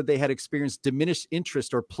 7% said they had experienced diminished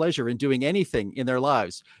interest or pleasure in doing anything in their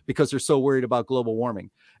lives because they're so worried about global warming.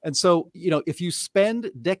 And so, if you spend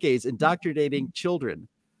decades indoctrinating children,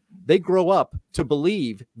 they grow up to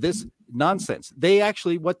believe this nonsense.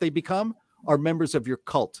 What they become are members of your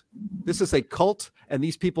cult. This is a cult, and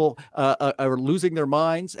these people are losing their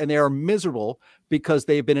minds, and they are miserable because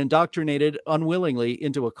they've been indoctrinated unwillingly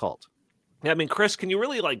into a cult. Yeah, I mean, Chris, can you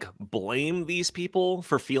really blame these people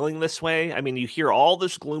for feeling this way? I mean, you hear all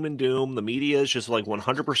this gloom and doom. The media is just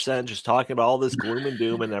 100% just talking about all this gloom and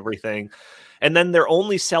doom and everything. And then their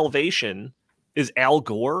only salvation is Al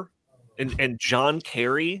Gore and John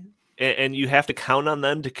Kerry. And you have to count on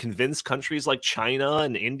them to convince countries like China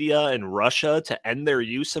and India and Russia to end their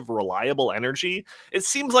use of reliable energy. It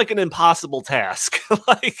seems like an impossible task.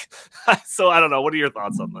 So I don't know. What are your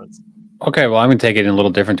thoughts on this? Okay, well, I'm going to take it in a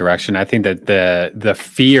little different direction. I think that the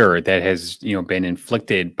fear that has been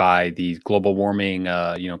inflicted by the global warming,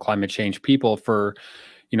 climate change people for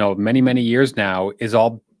many years now is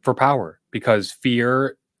all for power, because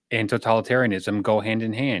fear and totalitarianism go hand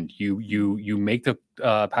in hand. You make the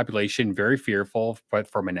population very fearful, but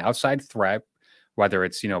from an outside threat, whether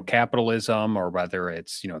it's capitalism or whether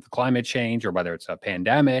it's the climate change or whether it's a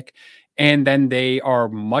pandemic, and then they are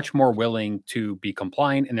much more willing to be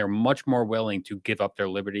compliant, and they're much more willing to give up their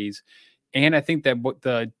liberties. And I think that what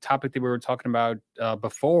the topic that we were talking about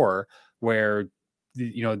before, where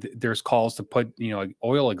there's calls to put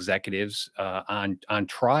oil executives on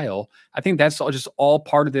trial. I think that's just all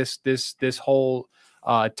part of this whole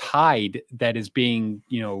tide that is being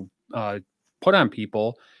put on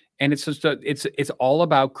people, and it's just it's all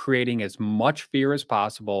about creating as much fear as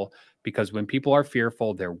possible, because when people are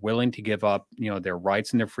fearful, they're willing to give up their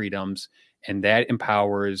rights and their freedoms, and that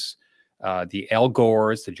empowers the Al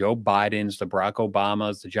Gores, the Joe Bidens, the Barack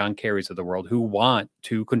Obamas, the John Kerrys of the world, who want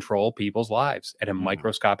to control people's lives at a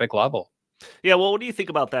microscopic level. Yeah, well, what do you think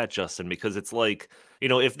about that, Justin? Because it's you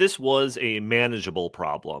know, if this was a manageable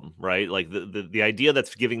problem, right? Like the idea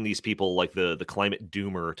that's giving these people like the climate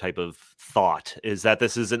doomer type of thought is that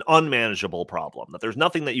this is an unmanageable problem, that there's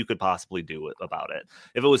nothing that you could possibly do about it.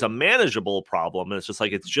 If it was a manageable problem, and it's just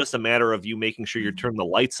like, it's just a matter of you making sure you turn the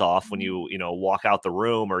lights off when you know, walk out the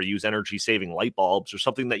room, or use energy saving light bulbs, or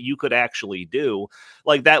something that you could actually do,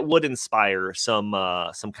 like that would inspire some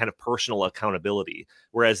kind of personal accountability.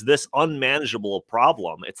 Whereas this unmanageable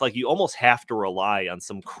problem, it's like you almost have to rely on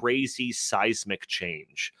some crazy seismic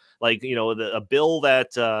change. Like, you know, a bill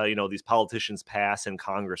that, you know, these politicians pass in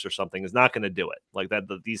Congress or something is not going to do it. Like that,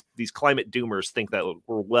 these climate doomers think that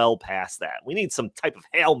we're well past that. We need some type of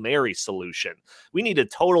Hail Mary solution. We need a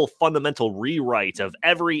total fundamental rewrite of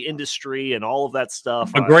every industry and all of that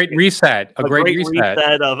stuff. A great reset. A great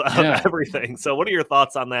reset of everything. So what are your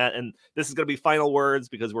thoughts on that? And this is going to be final words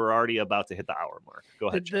because we're already about to hit the hour mark. Go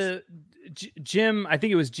ahead, Jim, I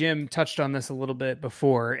think it was Jim touched on this a little bit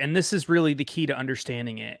before, and this is really the key to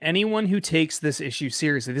understanding it. Anyone who takes this issue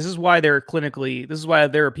seriously, this is why there are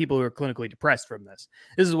people who are clinically depressed from this.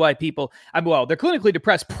 This is why people, well, they're clinically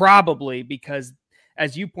depressed probably because,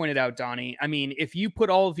 as you pointed out, Donnie, I mean, if you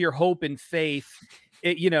put all of your hope and faith,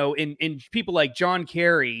 you know, in people like John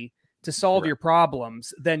Kerry to solve your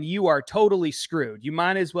problems, then you are totally screwed. You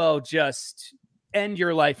might as well just end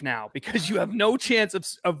your life now, because you have no chance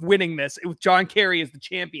of winning this with John Kerry as the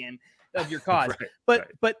champion of your cause. But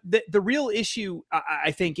the real issue,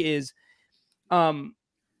 I think, is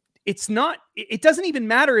it's not, it doesn't even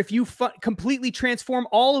matter if you completely transform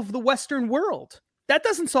all of the Western world. That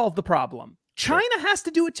doesn't solve the problem. China has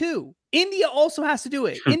to do it too. India also has to do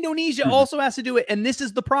it. Indonesia also has to do it. And this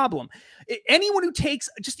is the problem. Anyone who takes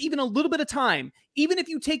just even a little bit of time, even if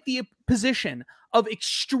you take the position of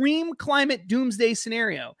extreme climate doomsday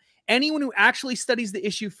scenario, anyone who actually studies the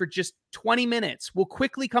issue for just 20 minutes will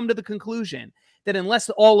quickly come to the conclusion that unless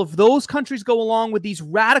all of those countries go along with these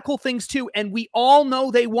radical things too, and we all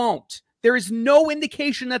know they won't, there is no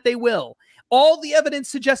indication that they will. All the evidence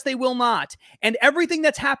suggests they will not. And everything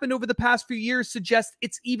that's happened over the past few years suggests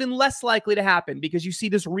it's even less likely to happen, because you see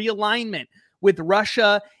this realignment with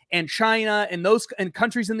Russia and China and those and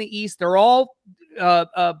countries in the East. They're all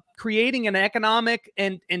creating an economic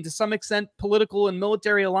and to some extent political and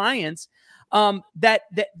military alliance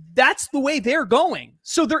that's the way they're going.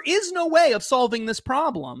 So there is no way of solving this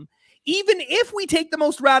problem, even if we take the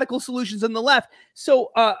most radical solutions on the left,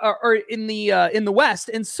 so or in the West.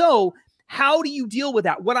 And so how do you deal with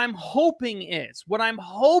that? What I'm hoping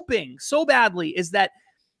so badly is that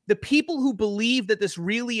the people who believe that this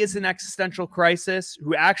really is an existential crisis,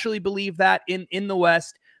 who actually believe that in the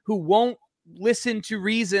West, who won't listen to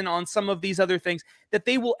reason on some of these other things, that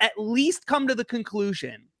they will at least come to the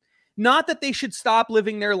conclusion, not that they should stop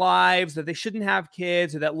living their lives, that they shouldn't have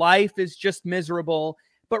kids, or that life is just miserable,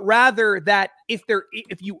 but rather that if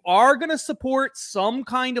you are going to support some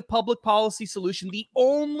kind of public policy solution, the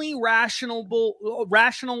only rational,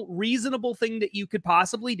 reasonable thing that you could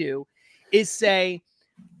possibly do is say,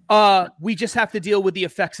 we just have to deal with the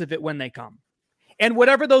effects of it when they come. And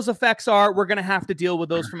whatever those effects are, we're going to have to deal with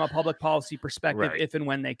those from a public policy perspective if and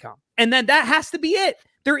when they come. And then that has to be it.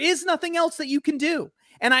 There is nothing else that you can do.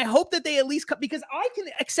 And I hope that they at least come, because I can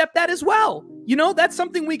accept that as well. You know, that's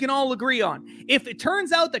something we can all agree on. If it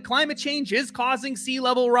turns out that climate change is causing sea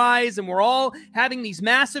level rise and we're all having these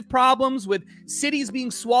massive problems with cities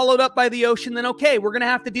being swallowed up by the ocean, then okay, we're going to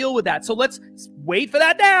have to deal with that. So let's wait for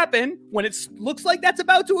that to happen. When it looks like that's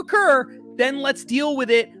about to occur, then let's deal with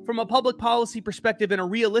it from a public policy perspective in a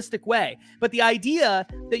realistic way. But the idea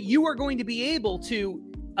that you are going to be able to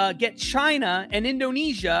get China and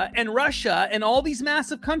Indonesia and Russia and all these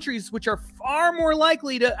massive countries, which are far more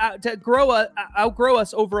likely to outgrow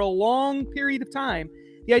us over a long period of time,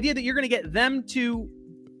 the idea that you're going to get them to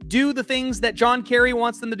do the things that John Kerry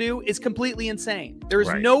wants them to do is completely insane. There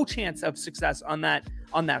is no chance of success on that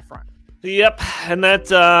front. Yep, and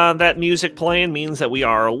that music playing means that we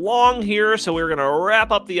are long here, so we're going to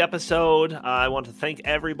wrap up the episode. I want to thank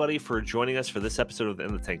everybody for joining us for this episode of the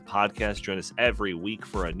In the Tank podcast. Join us every week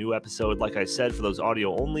for a new episode. Like I said, for those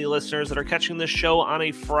audio-only listeners that are catching this show on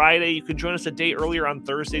a Friday, you can join us a day earlier on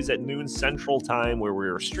Thursdays at noon Central Time, where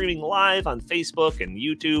we're streaming live on Facebook and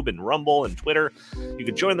YouTube and Rumble and Twitter. You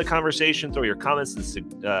can join the conversation, throw your comments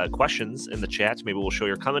and questions in the chat. Maybe we'll show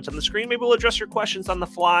your comment on the screen. Maybe we'll address your questions on the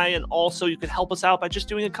fly, and also you could help us out by just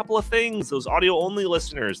doing a couple of things. Those audio-only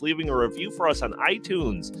listeners, leaving a review for us on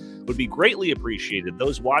iTunes would be greatly appreciated.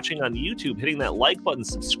 Those watching on YouTube, hitting that like button,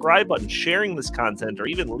 subscribe button, sharing this content, or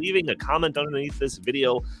even leaving a comment underneath this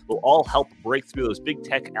video will all help break through those big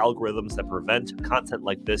tech algorithms that prevent content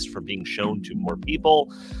like this from being shown to more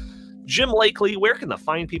people. Jim Lakely, where can the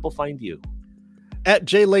fine people find you? At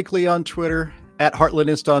J Lakely on Twitter, at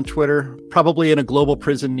Heartlandist on Twitter, probably in a global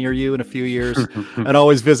prison near you in a few years. And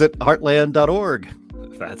always visit heartland.org.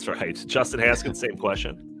 That's right. Justin Haskins, same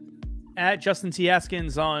question. At Justin T.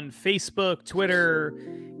 Haskins on Facebook, Twitter,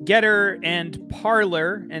 Getter, and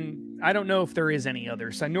Parler. And I don't know if there is any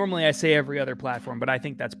others. Normally I say every other platform, but I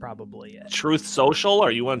think that's probably it. Truth Social?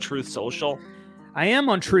 Are you on Truth Social? I am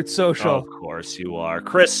on Truth Social. Of course you are.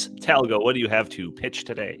 Chris Talgo, what do you have to pitch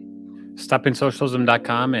today?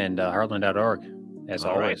 StopInSocialism.com and Heartland.org, as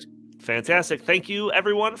All always. Right. Fantastic. Thank you,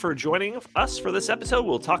 everyone, for joining us for this episode.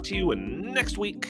 We'll talk to you next week.